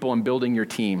right people and building your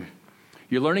team.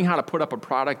 You're learning how to put up a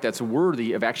product that's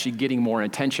worthy of actually getting more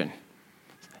attention.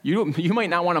 You might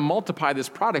not want to multiply this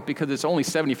product because it's only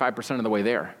 75% of the way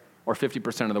there or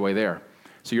 50% of the way there.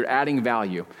 So you're adding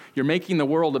value. You're making the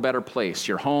world a better place.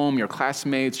 Your home, your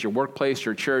classmates, your workplace,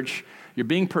 your church. You're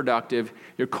being productive.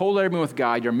 You're co-laboring with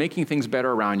God. You're making things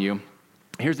better around you.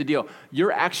 Here's the deal.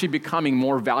 You're actually becoming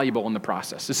more valuable in the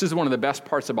process. This is one of the best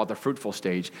parts about the fruitful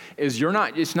stage, is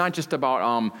it's not just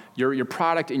about your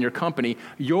product and your company.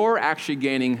 You're actually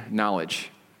gaining knowledge.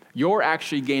 You're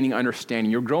actually gaining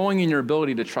understanding. You're growing in your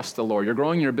ability to trust the Lord. You're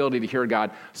growing in your ability to hear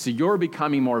God. So you're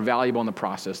becoming more valuable in the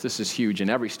process. This is huge in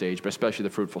every stage, but especially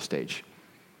the fruitful stage.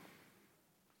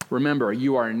 Remember,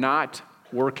 you are not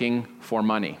working for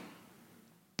money.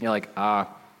 You're like, I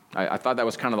thought that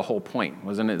was kind of the whole point.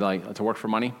 Wasn't it like to work for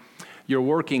money? You're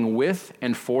working with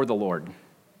and for the Lord.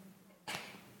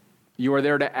 You are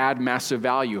there to add massive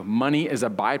value. Money is a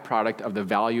byproduct of the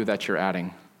value that you're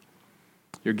adding.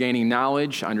 You're gaining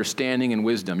knowledge, understanding, and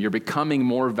wisdom. You're becoming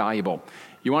more valuable.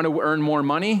 You want to earn more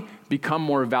money? Become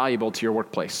more valuable to your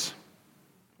workplace.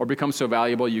 Or become so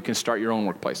valuable you can start your own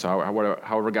workplace,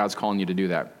 however God's calling you to do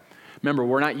that. Remember,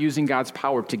 we're not using God's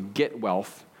power to get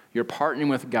wealth. You're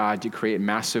partnering with God to create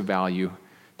massive value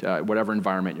whatever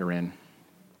environment you're in.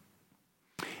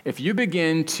 If you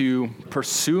begin to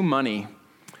pursue money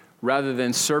rather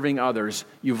than serving others,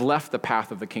 you've left the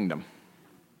path of the kingdom.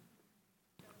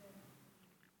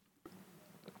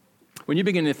 When you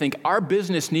begin to think, our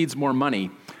business needs more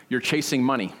money, you're chasing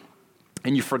money.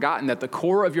 And you've forgotten that the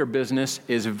core of your business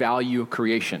is value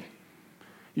creation.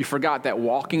 You forgot that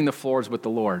walking the floors with the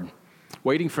Lord,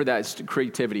 waiting for that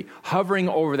creativity, hovering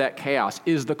over that chaos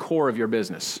is the core of your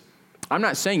business. I'm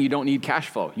not saying you don't need cash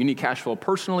flow. You need cash flow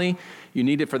personally. You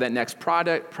need it for that next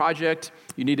project.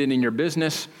 You need it in your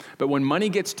business. But when money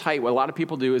gets tight, what a lot of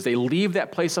people do is they leave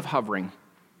that place of hovering.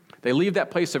 They leave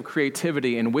that place of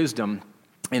creativity and wisdom,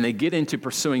 and they get into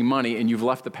pursuing money, and you've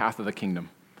left the path of the kingdom.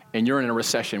 And you're in a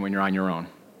recession when you're on your own.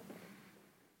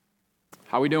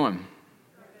 How are we doing?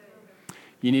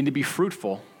 You need to be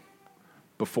fruitful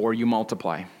before you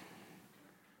multiply.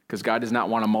 Because God does not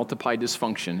want to multiply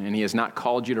dysfunction, and he has not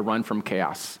called you to run from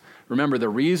chaos. Remember, the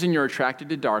reason you're attracted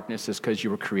to darkness is because you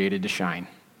were created to shine.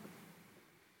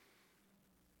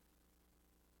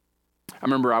 I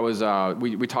remember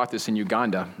we taught this in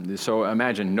Uganda. So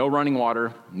imagine, no running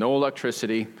water, no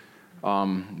electricity,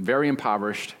 very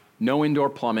impoverished, no indoor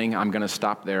plumbing. I'm going to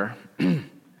stop there.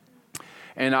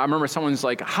 And I remember someone's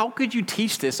like, how could you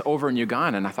teach this over in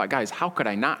Uganda? And I thought, guys, how could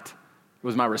I not?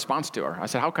 Was my response to her. I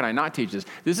said, how can I not teach this?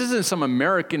 This isn't some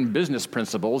American business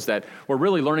principles that we're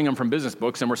really learning them from business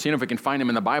books and we're seeing if we can find them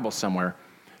in the Bible somewhere.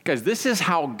 Guys, this is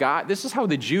how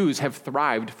the Jews have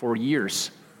thrived for years,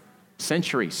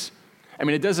 centuries. I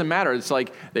mean, it doesn't matter. It's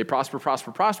like they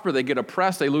prosper, they get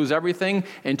oppressed, they lose everything,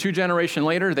 and 2 generations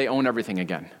later, they own everything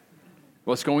again.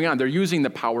 What's going on? They're using the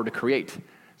power to create.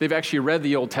 They've actually read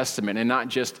the Old Testament and not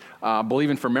just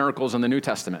believing for miracles in the New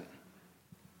Testament.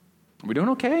 Are we doing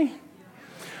okay?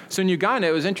 So in Uganda,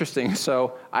 it was interesting.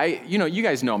 So you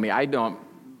guys know me. I don't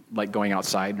like going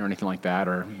outside or anything like that,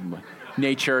 or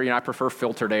nature. I prefer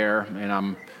filtered air, and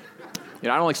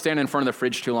I don't like standing in front of the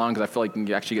fridge too long because I feel like you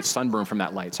can actually get sunburn from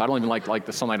that light. So I don't even like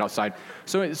the sunlight outside.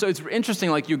 So it's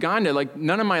interesting. Like Uganda, like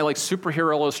none of my like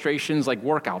superhero illustrations like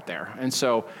work out there. And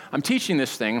so I'm teaching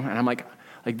this thing, and I'm like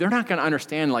they're not going to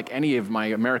understand like any of my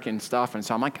American stuff. And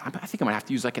so I'm like, I think I'm gonna have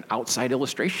to use like an outside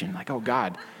illustration. Like, oh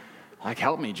God. Like,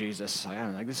 help me, Jesus.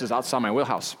 This is outside my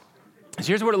wheelhouse. So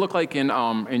here's what it looked like in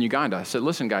Uganda. I said,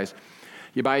 listen, guys,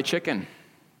 you buy a chicken,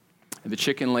 and the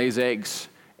chicken lays eggs,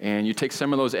 and you take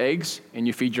some of those eggs, and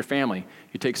you feed your family.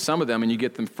 You take some of them, and you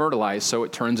get them fertilized, so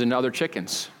it turns into other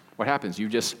chickens. What happens? You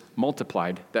just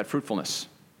multiplied that fruitfulness.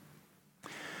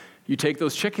 You take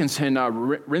those chickens and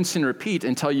rinse and repeat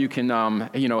until you can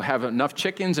have enough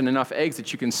chickens and enough eggs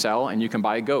that you can sell, and you can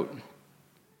buy a goat.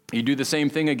 You do the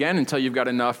same thing again until you've got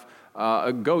enough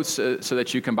goats so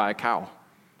that you can buy a cow.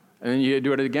 And then you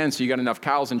do it again so you got enough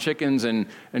cows and chickens and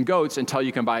goats until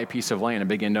you can buy a piece of land and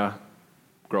begin to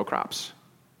grow crops.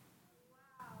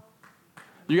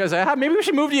 You guys say, maybe we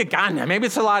should move to Uganda. Maybe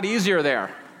it's a lot easier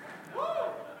there.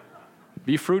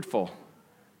 Be fruitful,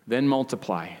 then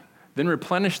multiply. Then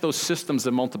replenish those systems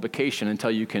of multiplication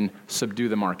until you can subdue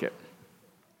the market.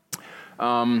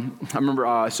 I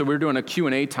remember, so we were doing a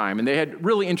Q&A time, and they had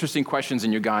really interesting questions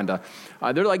in Uganda.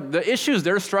 They're like, the issues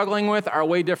they're struggling with are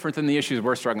way different than the issues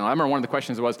we're struggling with. I remember one of the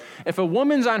questions was, if a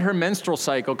woman's on her menstrual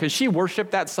cycle, could she worship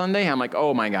that Sunday? I'm like,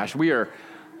 oh my gosh, we're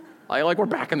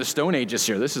back in the Stone Ages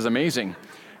here. This is amazing.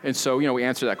 And so, we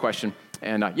answered that question,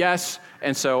 and yes.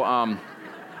 And so,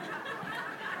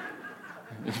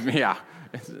 yeah.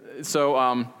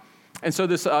 And so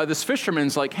this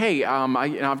fisherman's like, hey,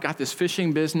 I've got this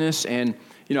fishing business, and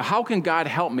how can God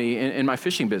help me in my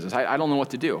fishing business? I don't know what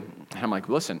to do. And I'm like,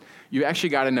 listen, you actually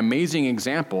got an amazing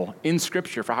example in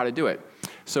Scripture for how to do it.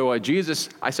 So Jesus,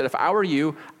 I said, if I were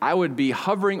you, I would be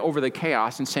hovering over the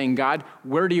chaos and saying, God,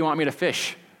 where do you want me to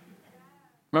fish?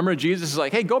 Remember, Jesus is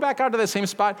like, hey, go back out to the same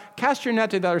spot, cast your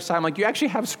net to the other side. I'm like, you actually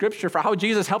have Scripture for how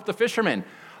Jesus helped the fishermen.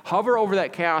 Hover over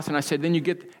that chaos, and I said, then you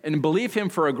get and believe him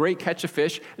for a great catch of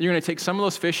fish, and you're going to take some of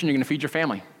those fish and you're going to feed your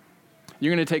family.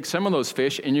 You're going to take some of those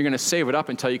fish and you're going to save it up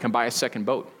until you can buy a second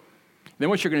boat. Then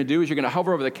what you're going to do is you're going to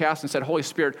hover over the chaos and say, Holy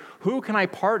Spirit, who can I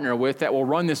partner with that will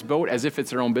run this boat as if it's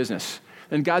their own business?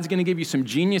 Then God's going to give you some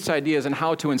genius ideas on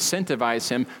how to incentivize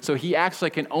him so he acts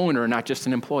like an owner, not just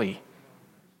an employee.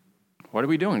 What are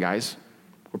we doing, guys?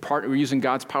 We're using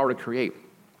God's power to create.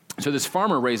 So this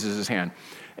farmer raises his hand.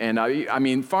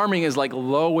 And farming is like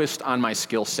lowest on my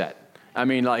skill set. I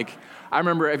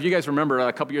remember, if you guys remember,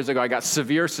 a couple years ago, I got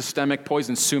severe systemic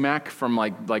poison sumac from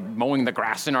like mowing the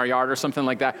grass in our yard or something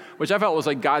like that, which I felt was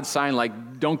like God's sign,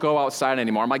 like, don't go outside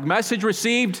anymore. I'm like, message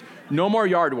received, no more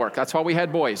yard work. That's why we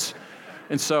had boys.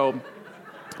 And so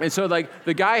like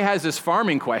the guy has this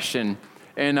farming question,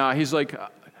 and he's like,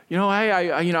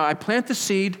 I plant the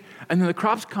seed, and then the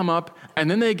crops come up, and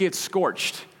then they get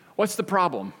scorched. What's the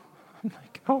problem? I'm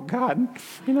like, oh, God,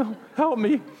 help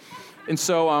me. And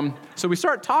so we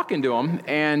start talking to him,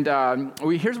 and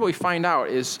here's what we find out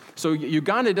is, so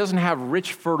Uganda doesn't have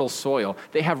rich, fertile soil.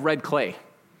 They have red clay.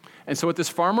 And so what this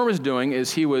farmer was doing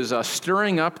is he was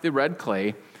stirring up the red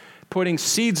clay, putting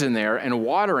seeds in there and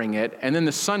watering it, and then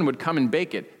the sun would come and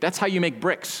bake it. That's how you make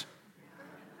bricks.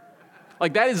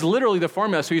 Like, that is literally the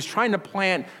formula. So he's trying to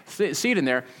plant seed in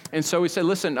there. And so we said,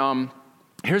 listen,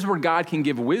 here's where God can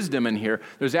give wisdom in here.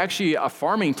 There's actually a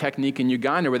farming technique in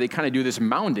Uganda where they kind of do this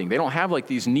mounding. They don't have like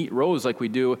these neat rows like we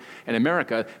do in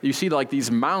America. You see like these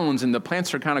mounds, and the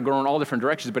plants are kind of growing all different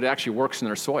directions, but it actually works in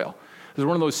their soil. It's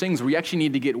one of those things where you actually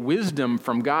need to get wisdom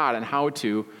from God on how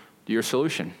to do your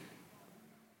solution.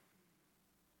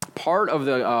 Part of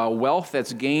the wealth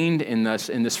that's gained in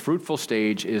this fruitful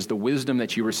stage is the wisdom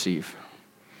that you receive.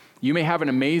 You may have an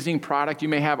amazing product, you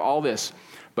may have all this,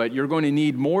 but you're going to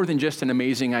need more than just an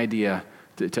amazing idea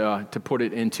to put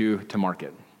it into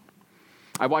market.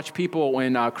 I watch people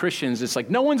when Christians, it's like,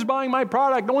 no one's buying my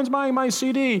product, no one's buying my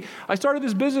CD. I started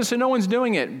this business and no one's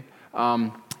doing it.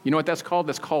 You know what that's called?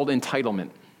 That's called entitlement.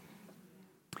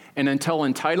 And until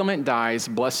entitlement dies,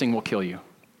 blessing will kill you.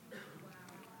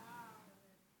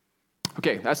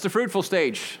 Okay, that's the fruitful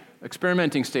stage,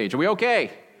 experimenting stage. Are we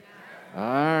okay? Yeah.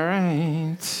 All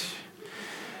right.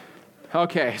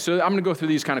 Okay, so I'm going to go through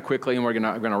these kind of quickly, and we're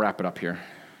going to wrap it up here.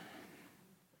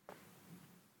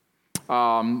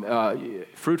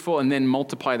 Fruitful, and then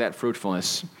multiply that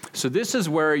fruitfulness. So this is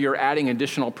where you're adding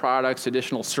additional products,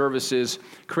 additional services,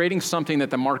 creating something that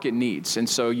the market needs. And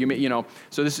so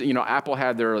Apple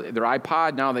had their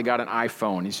iPod, now they got an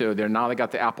iPhone. So now they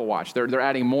got the Apple Watch. They're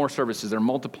adding more services. They're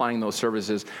multiplying those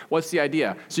services. What's the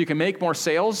idea? So you can make more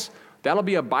sales. That'll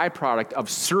be a byproduct of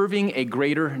serving a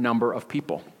greater number of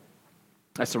people.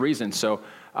 That's the reason. So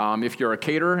if you're a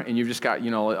caterer and you've just got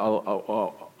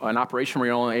an operation where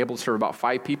you're only able to serve about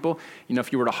 5 people,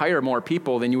 if you were to hire more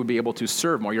people, then you would be able to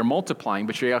serve more. You're multiplying,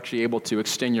 but you're actually able to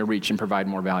extend your reach and provide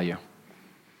more value.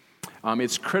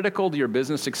 It's critical to your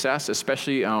business success,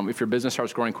 especially if your business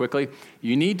starts growing quickly.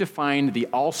 You need to find the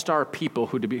all-star people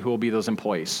who will be those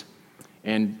employees.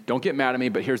 And don't get mad at me,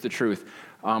 but here's the truth.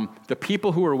 The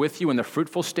people who are with you in the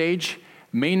fruitful stage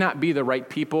may not be the right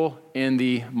people in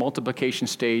the multiplication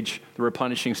stage, the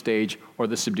replenishing stage, or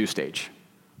the subdue stage.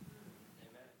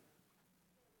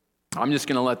 I'm just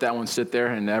going to let that one sit there,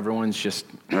 and everyone's just,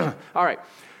 all right.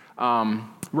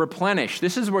 Replenish.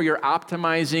 This is where you're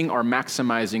optimizing or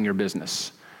maximizing your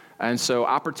business. And so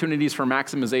opportunities for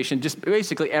maximization, just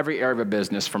basically every area of a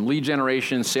business, from lead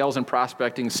generation, sales and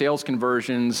prospecting, sales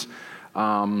conversions,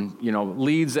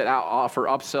 leads that offer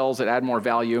upsells that add more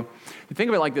value. Think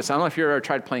of it like this. I don't know if you've ever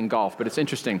tried playing golf, but it's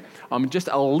interesting. Just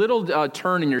a little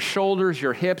turn in your shoulders,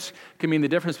 your hips, can mean the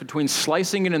difference between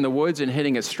slicing it in the woods and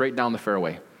hitting it straight down the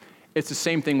fairway. It's the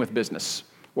same thing with business.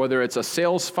 Whether it's a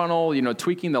sales funnel,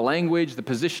 tweaking the language, the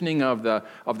positioning of the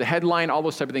headline, all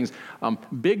those type of things.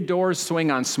 Big doors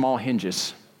swing on small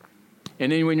hinges.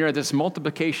 And then when you're at this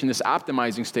multiplication, this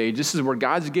optimizing stage, this is where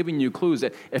God's giving you clues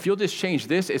that if you'll just change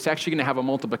this, it's actually going to have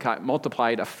a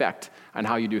multiplied effect on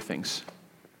how you do things.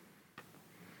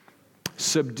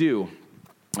 Subdue.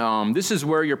 This is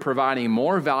where you're providing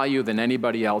more value than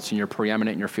anybody else and you're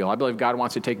preeminent in your field. I believe God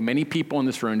wants to take many people in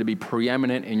this room to be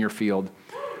preeminent in your field.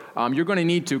 You're going to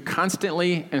need to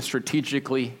constantly and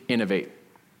strategically innovate.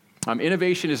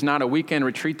 Innovation is not a weekend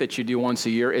retreat that you do once a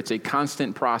year. It's a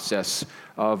constant process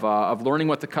of learning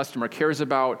what the customer cares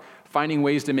about, finding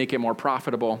ways to make it more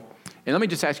profitable. And let me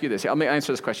just ask you this. Let me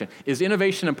answer this question. Is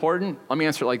innovation important? Let me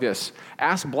answer it like this.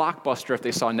 Ask Blockbuster if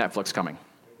they saw Netflix coming.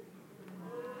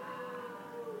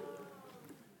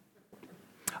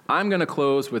 I'm going to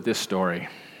close with this story.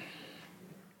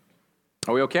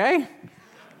 Are we okay?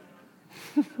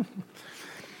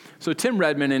 So Tim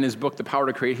Redmond, in his book, The Power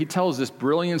to Create, he tells this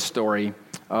brilliant story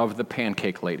of the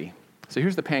pancake lady. So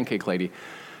here's the pancake lady.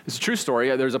 It's a true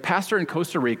story. There's a pastor in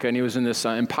Costa Rica, and he was in this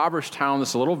impoverished town,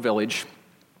 this little village,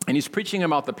 and he's preaching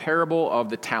about the parable of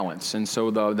the talents. And so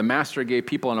the master gave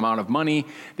people an amount of money.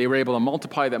 They were able to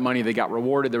multiply that money. They got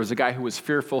rewarded. There was a guy who was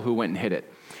fearful who went and hid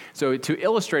it. So to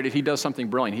illustrate it, he does something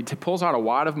brilliant. He pulls out a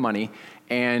wad of money,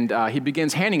 and he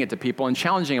begins handing it to people and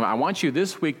challenging them. I want you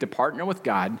this week to partner with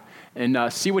God and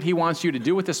see what he wants you to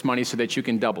do with this money so that you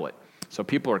can double it. So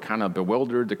people are kind of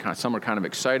bewildered. Some are kind of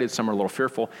excited. Some are a little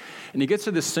fearful. And he gets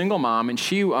to this single mom, and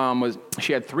she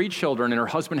had 3 children, and her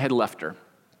husband had left her.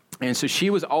 And so she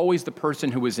was always the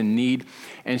person who was in need.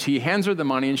 And he hands her the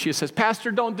money, and she says,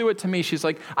 "Pastor, don't do it to me." She's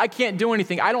like, "I can't do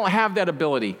anything. I don't have that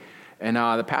ability." And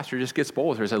the pastor just gets bold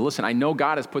with her and said, listen, I know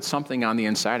God has put something on the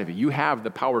inside of you. You have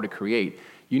the power to create.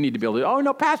 You need to be able to, oh,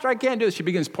 no, pastor, I can't do this. She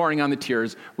begins pouring on the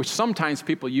tears, which sometimes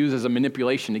people use as a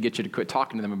manipulation to get you to quit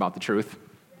talking to them about the truth.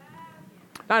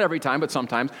 Not every time, but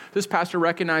sometimes. This pastor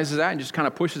recognizes that and just kind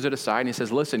of pushes it aside, and he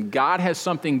says, listen, God has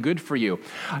something good for you.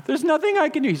 There's nothing I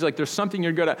can do. He's like, there's something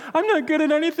you're good at. I'm not good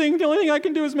at anything. The only thing I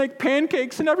can do is make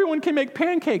pancakes, and everyone can make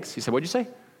pancakes. He said, what'd you say?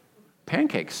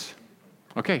 Pancakes.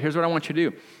 Okay, here's what I want you to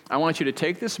do. I want you to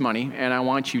take this money, and I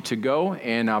want you to go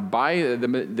and buy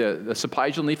the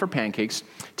supplies you'll need for pancakes.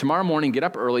 Tomorrow morning, get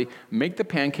up early, make the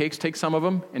pancakes, take some of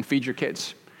them, and feed your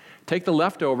kids. Take the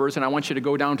leftovers, and I want you to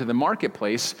go down to the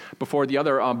marketplace before the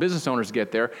other business owners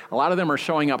get there. A lot of them are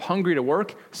showing up hungry to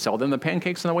work. Sell them the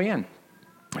pancakes on the way in.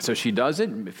 So she does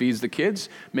it, feeds the kids,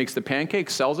 makes the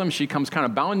pancakes, sells them. She comes kind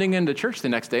of bounding into church the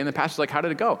next day, and the pastor's like, how did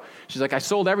it go? She's like, I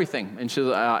sold everything. And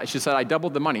she said, I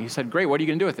doubled the money. He said, great, what are you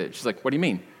going to do with it? She's like, what do you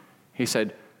mean? He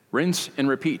said, rinse and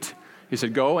repeat. He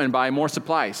said, go and buy more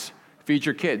supplies, feed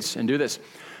your kids, and do this.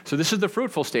 So this is the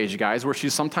fruitful stage, guys, where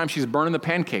sometimes she's burning the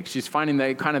pancakes. She's finding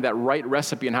that right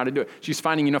recipe on how to do it. She's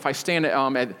finding, if I stand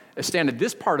at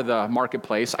this part of the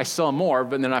marketplace, I sell more,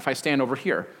 but then if I stand over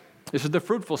here. This is the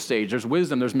fruitful stage. There's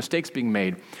wisdom. There's mistakes being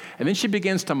made. And then she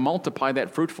begins to multiply that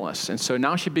fruitfulness. And so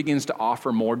now she begins to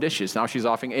offer more dishes. Now she's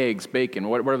offering eggs, bacon,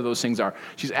 whatever those things are.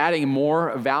 She's adding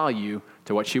more value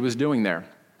to what she was doing there.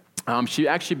 She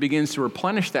actually begins to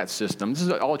replenish that system. This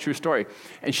is all a true story.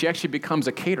 And she actually becomes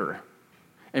a caterer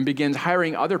and begins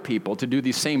hiring other people to do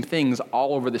these same things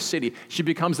all over the city. She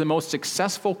becomes the most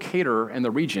successful caterer in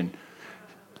the region.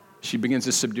 She begins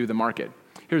to subdue the market.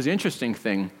 Here's the interesting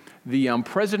thing. The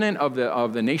president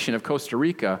of the nation of Costa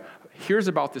Rica hears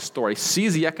about this story,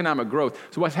 sees the economic growth.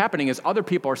 So what's happening is other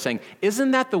people are saying,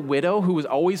 isn't that the widow who was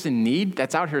always in need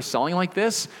that's out here selling like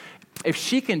this? If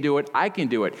she can do it, I can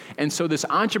do it. And so this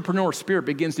entrepreneur spirit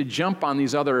begins to jump on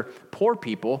these other poor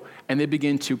people, and they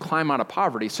begin to climb out of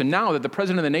poverty. So now that the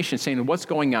president of the nation is saying, what's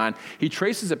going on? He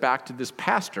traces it back to this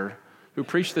pastor who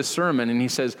preached this sermon, and he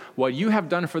says, what you have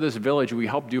done for this village, we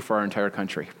help do for our entire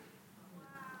country.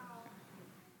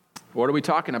 What are we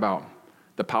talking about?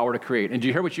 The power to create. And do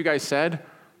you hear what you guys said?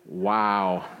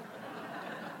 Wow.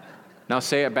 Now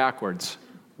say it backwards.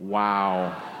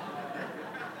 Wow.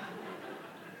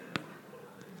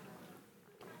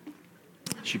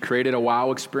 She created a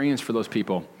wow experience for those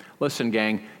people. Listen,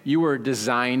 gang, you were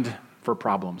designed for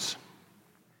problems.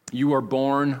 You were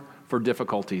born for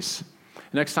difficulties.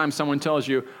 Next time someone tells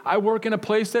you, I work in a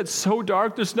place that's so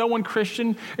dark, there's no one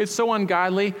Christian, it's so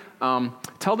ungodly,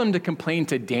 tell them to complain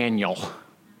to Daniel.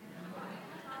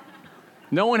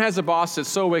 No one has a boss that's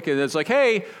so wicked that's like,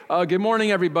 hey, good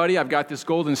morning, everybody. I've got this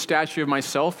golden statue of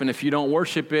myself, and if you don't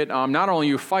worship it, not only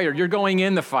are you fired, you're going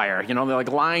in the fire. They're like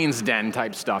lion's den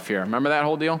type stuff here. Remember that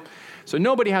whole deal? So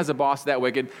nobody has a boss that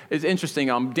wicked. It's interesting.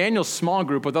 Daniel's small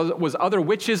group was other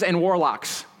witches and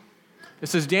warlocks. It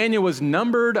says Daniel was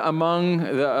numbered among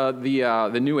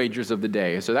the New Agers of the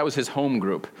day. So that was his home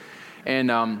group.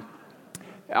 And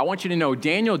I want you to know,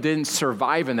 Daniel didn't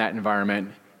survive in that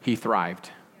environment. He thrived.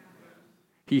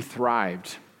 He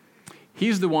thrived.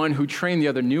 He's the one who trained the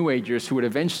other New Agers who would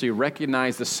eventually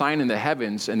recognize the sign in the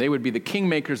heavens, and they would be the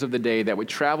kingmakers of the day that would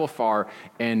travel far,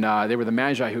 and they were the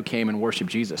Magi who came and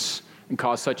worshiped Jesus and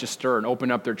caused such a stir and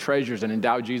opened up their treasures and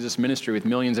endowed Jesus' ministry with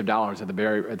millions of dollars at the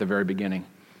very beginning.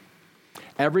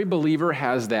 Every believer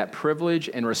has that privilege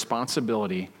and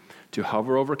responsibility to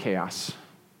hover over chaos,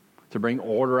 to bring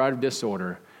order out of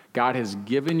disorder. God has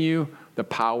given you the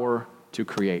power to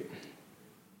create.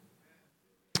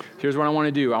 Here's what I want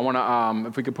to do. I want to,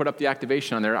 if we could put up the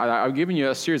activation on there, I've given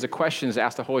you a series of questions to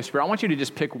ask the Holy Spirit. I want you to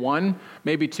just pick one,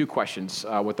 maybe two questions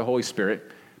with the Holy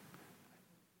Spirit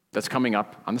that's coming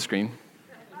up on the screen.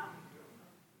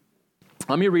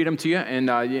 Let me read them to you,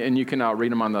 and you can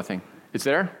read them on the thing. It's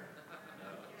there?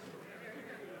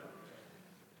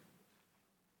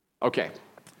 Okay.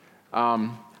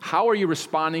 How are you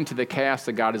responding to the chaos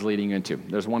that God is leading you into?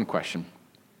 There's one question.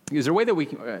 Is there a way that we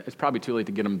can, it's probably too late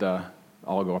to get them to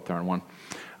all go up there in one.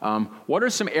 What are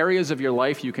some areas of your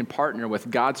life you can partner with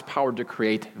God's power to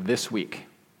create this week?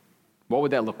 What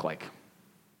would that look like?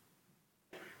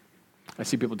 I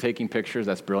see people taking pictures.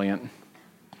 That's brilliant.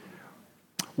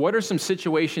 What are some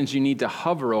situations you need to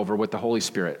hover over with the Holy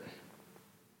Spirit?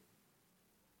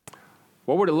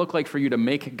 What would it look like for you to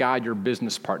make God your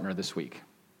business partner this week?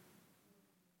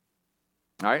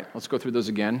 All right, let's go through those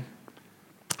again.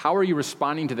 How are you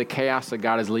responding to the chaos that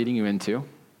God is leading you into?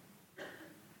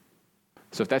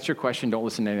 So if that's your question, don't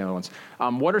listen to any other ones.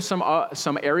 What are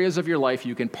some areas of your life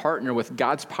you can partner with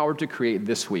God's power to create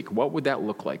this week? What would that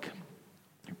look like?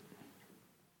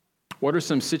 What are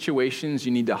some situations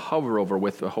you need to hover over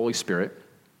with the Holy Spirit?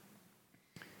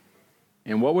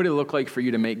 And what would it look like for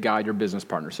you to make God your business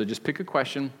partner? So just pick a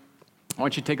question. I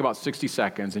want you to take about 60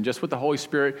 seconds, and just with the Holy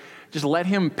Spirit, just let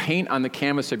him paint on the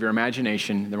canvas of your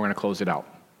imagination, then we're going to close it out.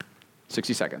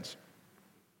 60 seconds.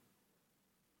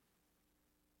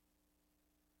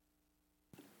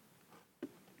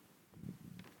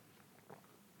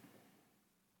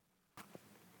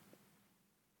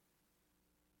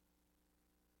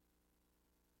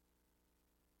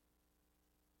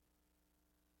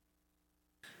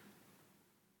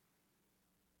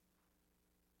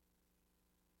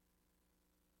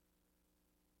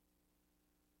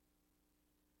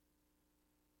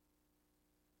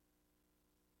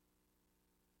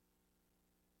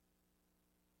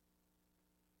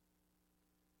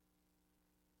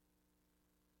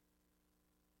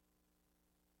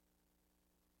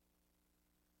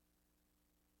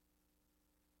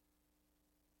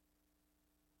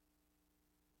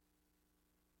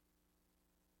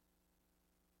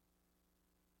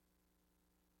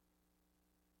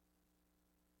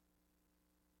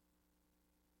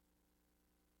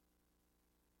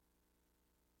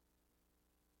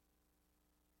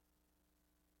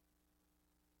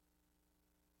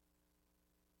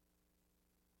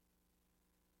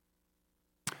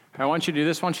 I want you to do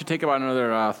this. I want you to take about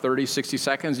another 30, 60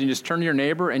 seconds and just turn to your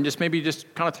neighbor and just maybe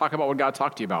just kind of talk about what God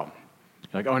talked to you about.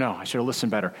 You're like, oh no, I should have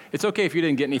listened better. It's okay if you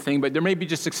didn't get anything, but there may be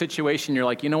just a situation you're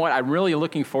like, you know what, I'm really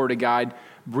looking forward to God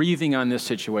breathing on this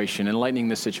situation, enlightening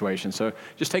this situation. So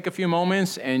just take a few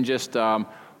moments and just,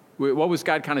 what was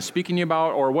God kind of speaking to you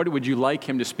about, or what would you like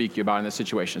him to speak to you about in this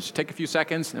situation? So take a few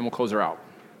seconds and we'll close her out.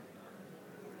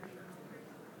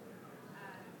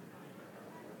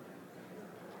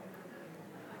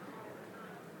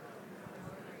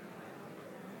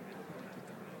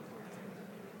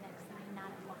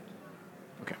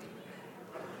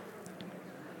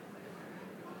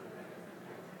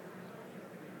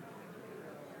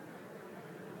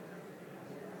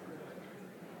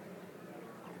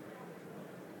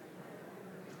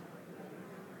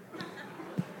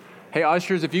 Hey,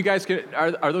 ushers, if you guys could,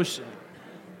 are those,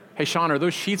 hey, Sean, are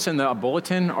those sheets in the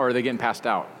bulletin, or are they getting passed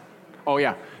out? Oh,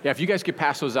 yeah. Yeah, if you guys could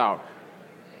pass those out.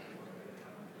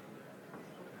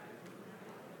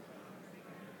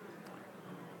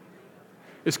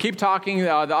 Just keep talking.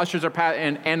 The ushers are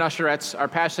and usherettes are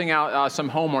passing out some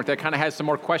homework that kind of has some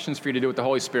more questions for you to do with the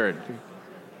Holy Spirit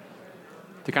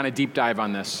to kind of deep dive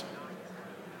on this.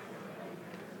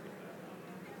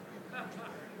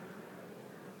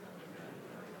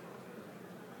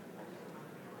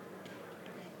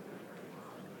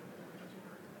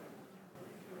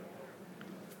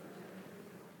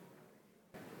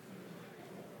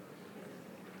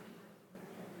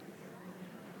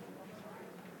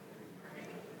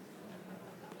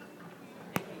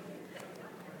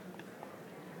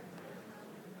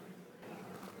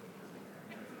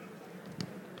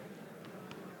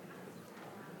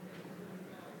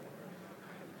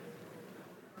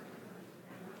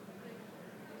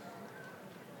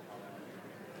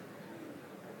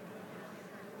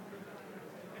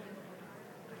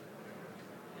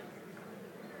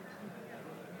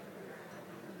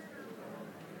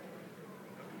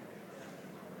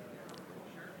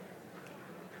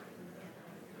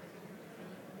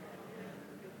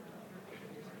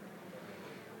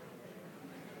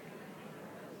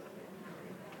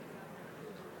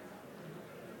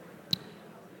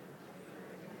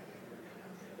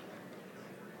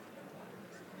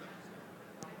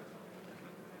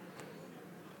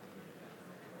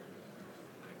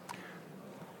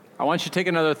 I want you to take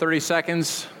another 30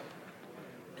 seconds.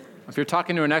 If you're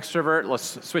talking to an extrovert,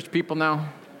 let's switch people now.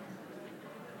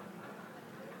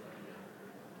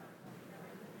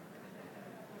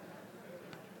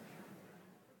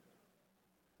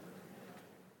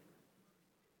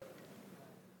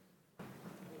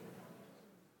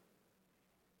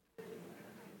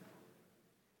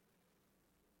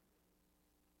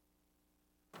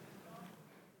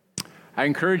 I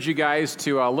encourage you guys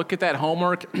to look at that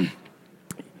homework.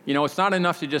 You know, it's not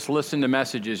enough to just listen to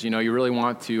messages. You know, you really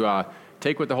want to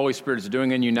take what the Holy Spirit is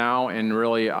doing in you now and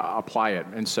really apply it.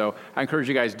 And so I encourage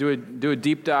you guys, do a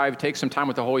deep dive, take some time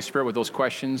with the Holy Spirit with those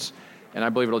questions, and I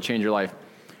believe it'll change your life.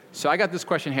 So I got this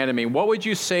question handed to me. What would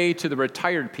you say to the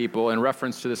retired people in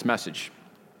reference to this message?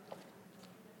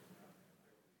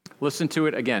 Listen to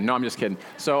it again. No, I'm just kidding.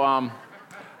 So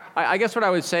I guess what I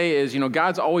would say is, you know,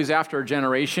 God's always after a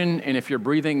generation, and if you're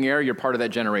breathing air, you're part of that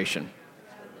generation.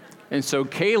 And so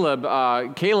Caleb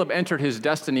entered his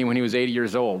destiny when he was 80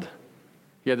 years old.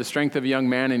 He had the strength of a young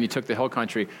man, and he took the hill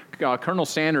country. Colonel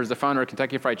Sanders, the founder of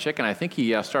Kentucky Fried Chicken, I think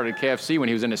he started KFC when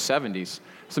he was in his 70s.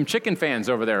 Some chicken fans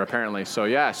over there, apparently, so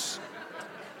yes.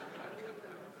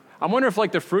 I wonder if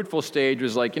like the fruitful stage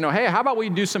was like, hey, how about we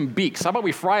do some beaks? How about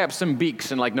we fry up some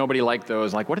beaks? And like nobody liked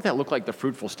those. Like, what did that look like, the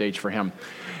fruitful stage for him?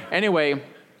 Anyway,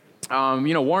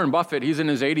 Warren Buffett, he's in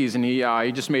his 80s, and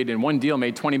he just made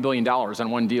 $20 billion on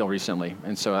one deal recently.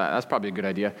 And so that's probably a good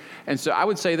idea. And so I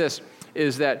would say this,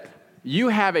 is that you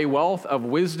have a wealth of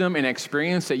wisdom and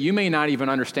experience that you may not even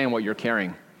understand what you're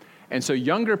carrying. And so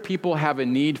younger people have a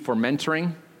need for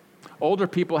mentoring. Older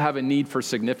people have a need for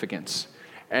significance.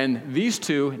 And these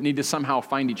two need to somehow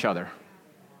find each other.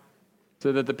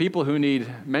 So that the people who need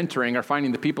mentoring are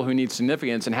finding the people who need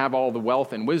significance and have all the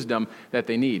wealth and wisdom that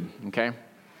they need, okay?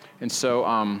 And so,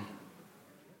 I'm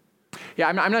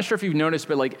not sure if you've noticed,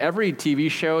 but like every TV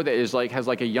show that is like has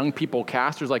like a young people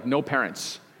cast, there's like no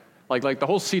parents. Like the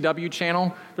whole CW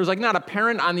channel, there's like not a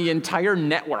parent on the entire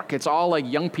network. It's all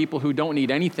like young people who don't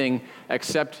need anything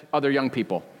except other young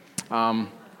people.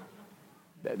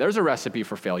 There's a recipe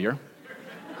for failure.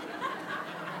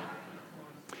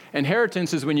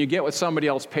 Inheritance is when you get what somebody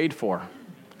else paid for.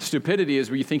 Stupidity is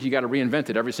where you think you got to reinvent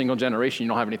it every single generation. You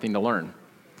don't have anything to learn.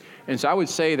 And so I would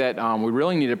say that we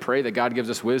really need to pray that God gives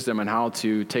us wisdom on how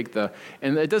to take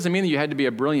and it doesn't mean that you had to be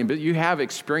a brilliant, but you have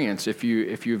experience if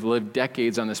you've lived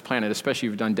decades on this planet, especially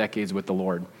if you've done decades with the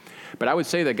Lord. But I would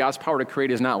say that God's power to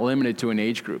create is not limited to an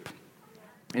age group.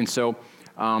 And so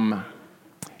I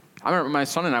remember my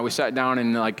son and I, we sat down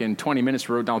and in 20 minutes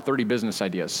we wrote down 30 business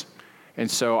ideas. And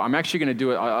so I'm actually going to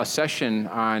do a session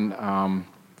on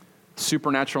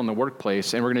supernatural in the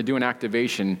workplace, and we're going to do an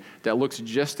activation that looks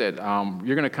just at,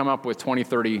 you're going to come up with 20,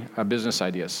 30 business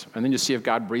ideas, and then just see if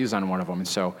God breathes on one of them. And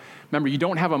so remember, you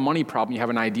don't have a money problem, you have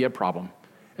an idea problem.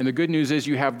 And the good news is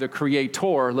you have the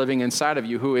creator living inside of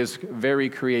you who is very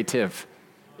creative.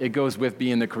 It goes with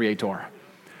being the creator.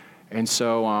 And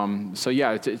so,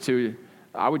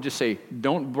 I would just say,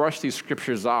 don't brush these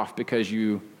scriptures off because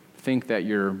you think that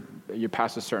you're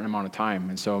past a certain amount of time.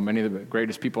 And so many of the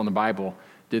greatest people in the Bible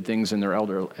did things in their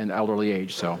elderly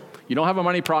age. So you don't have a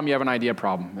money problem, you have an idea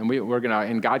problem. And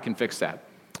and God can fix that.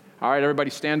 All right, everybody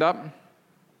stand up.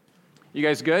 You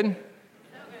guys good?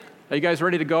 Are you guys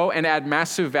ready to go and add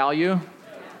massive value?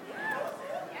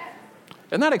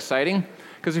 Isn't that exciting?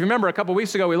 Because if you remember, a couple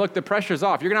weeks ago, we looked the pressure's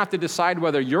off. You're going to have to decide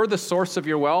whether you're the source of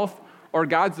your wealth or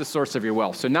God's the source of your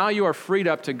wealth. So now you are freed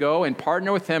up to go and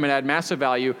partner with him and add massive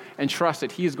value and trust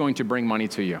that he's going to bring money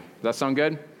to you. Does that sound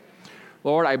good?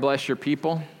 Lord, I bless your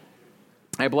people.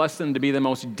 I bless them to be the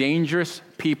most dangerous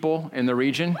people in the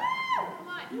region.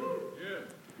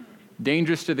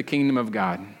 Dangerous to the kingdom of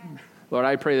God. Lord,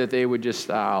 I pray that they would just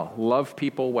love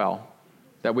people well,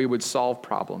 that we would solve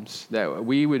problems, that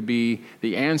we would be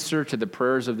the answer to the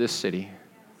prayers of this city.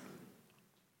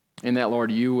 And that,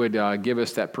 Lord, you would give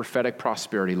us that prophetic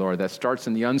prosperity, Lord, that starts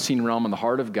in the unseen realm in the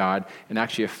heart of God and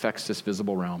actually affects this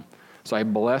visible realm. So I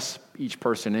bless each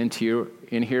person in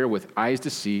here with eyes to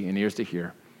see and ears to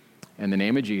hear. In the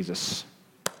name of Jesus,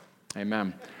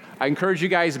 amen. I encourage you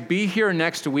guys, be here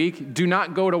next week. Do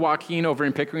not go to Joaquin over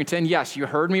in Pickerington. Yes, you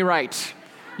heard me right.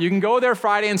 You can go there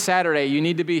Friday and Saturday. You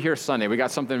need to be here Sunday. We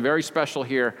got something very special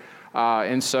here.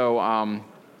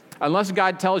 Unless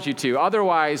God tells you to.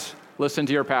 Otherwise, listen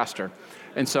to your pastor.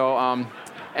 And so,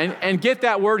 and get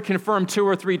that word confirmed 2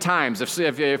 or 3 times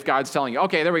if God's telling you.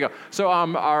 Okay, there we go. So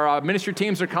our ministry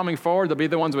teams are coming forward. They'll be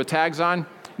the ones with tags on.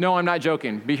 No, I'm not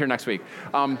joking. Be here next week.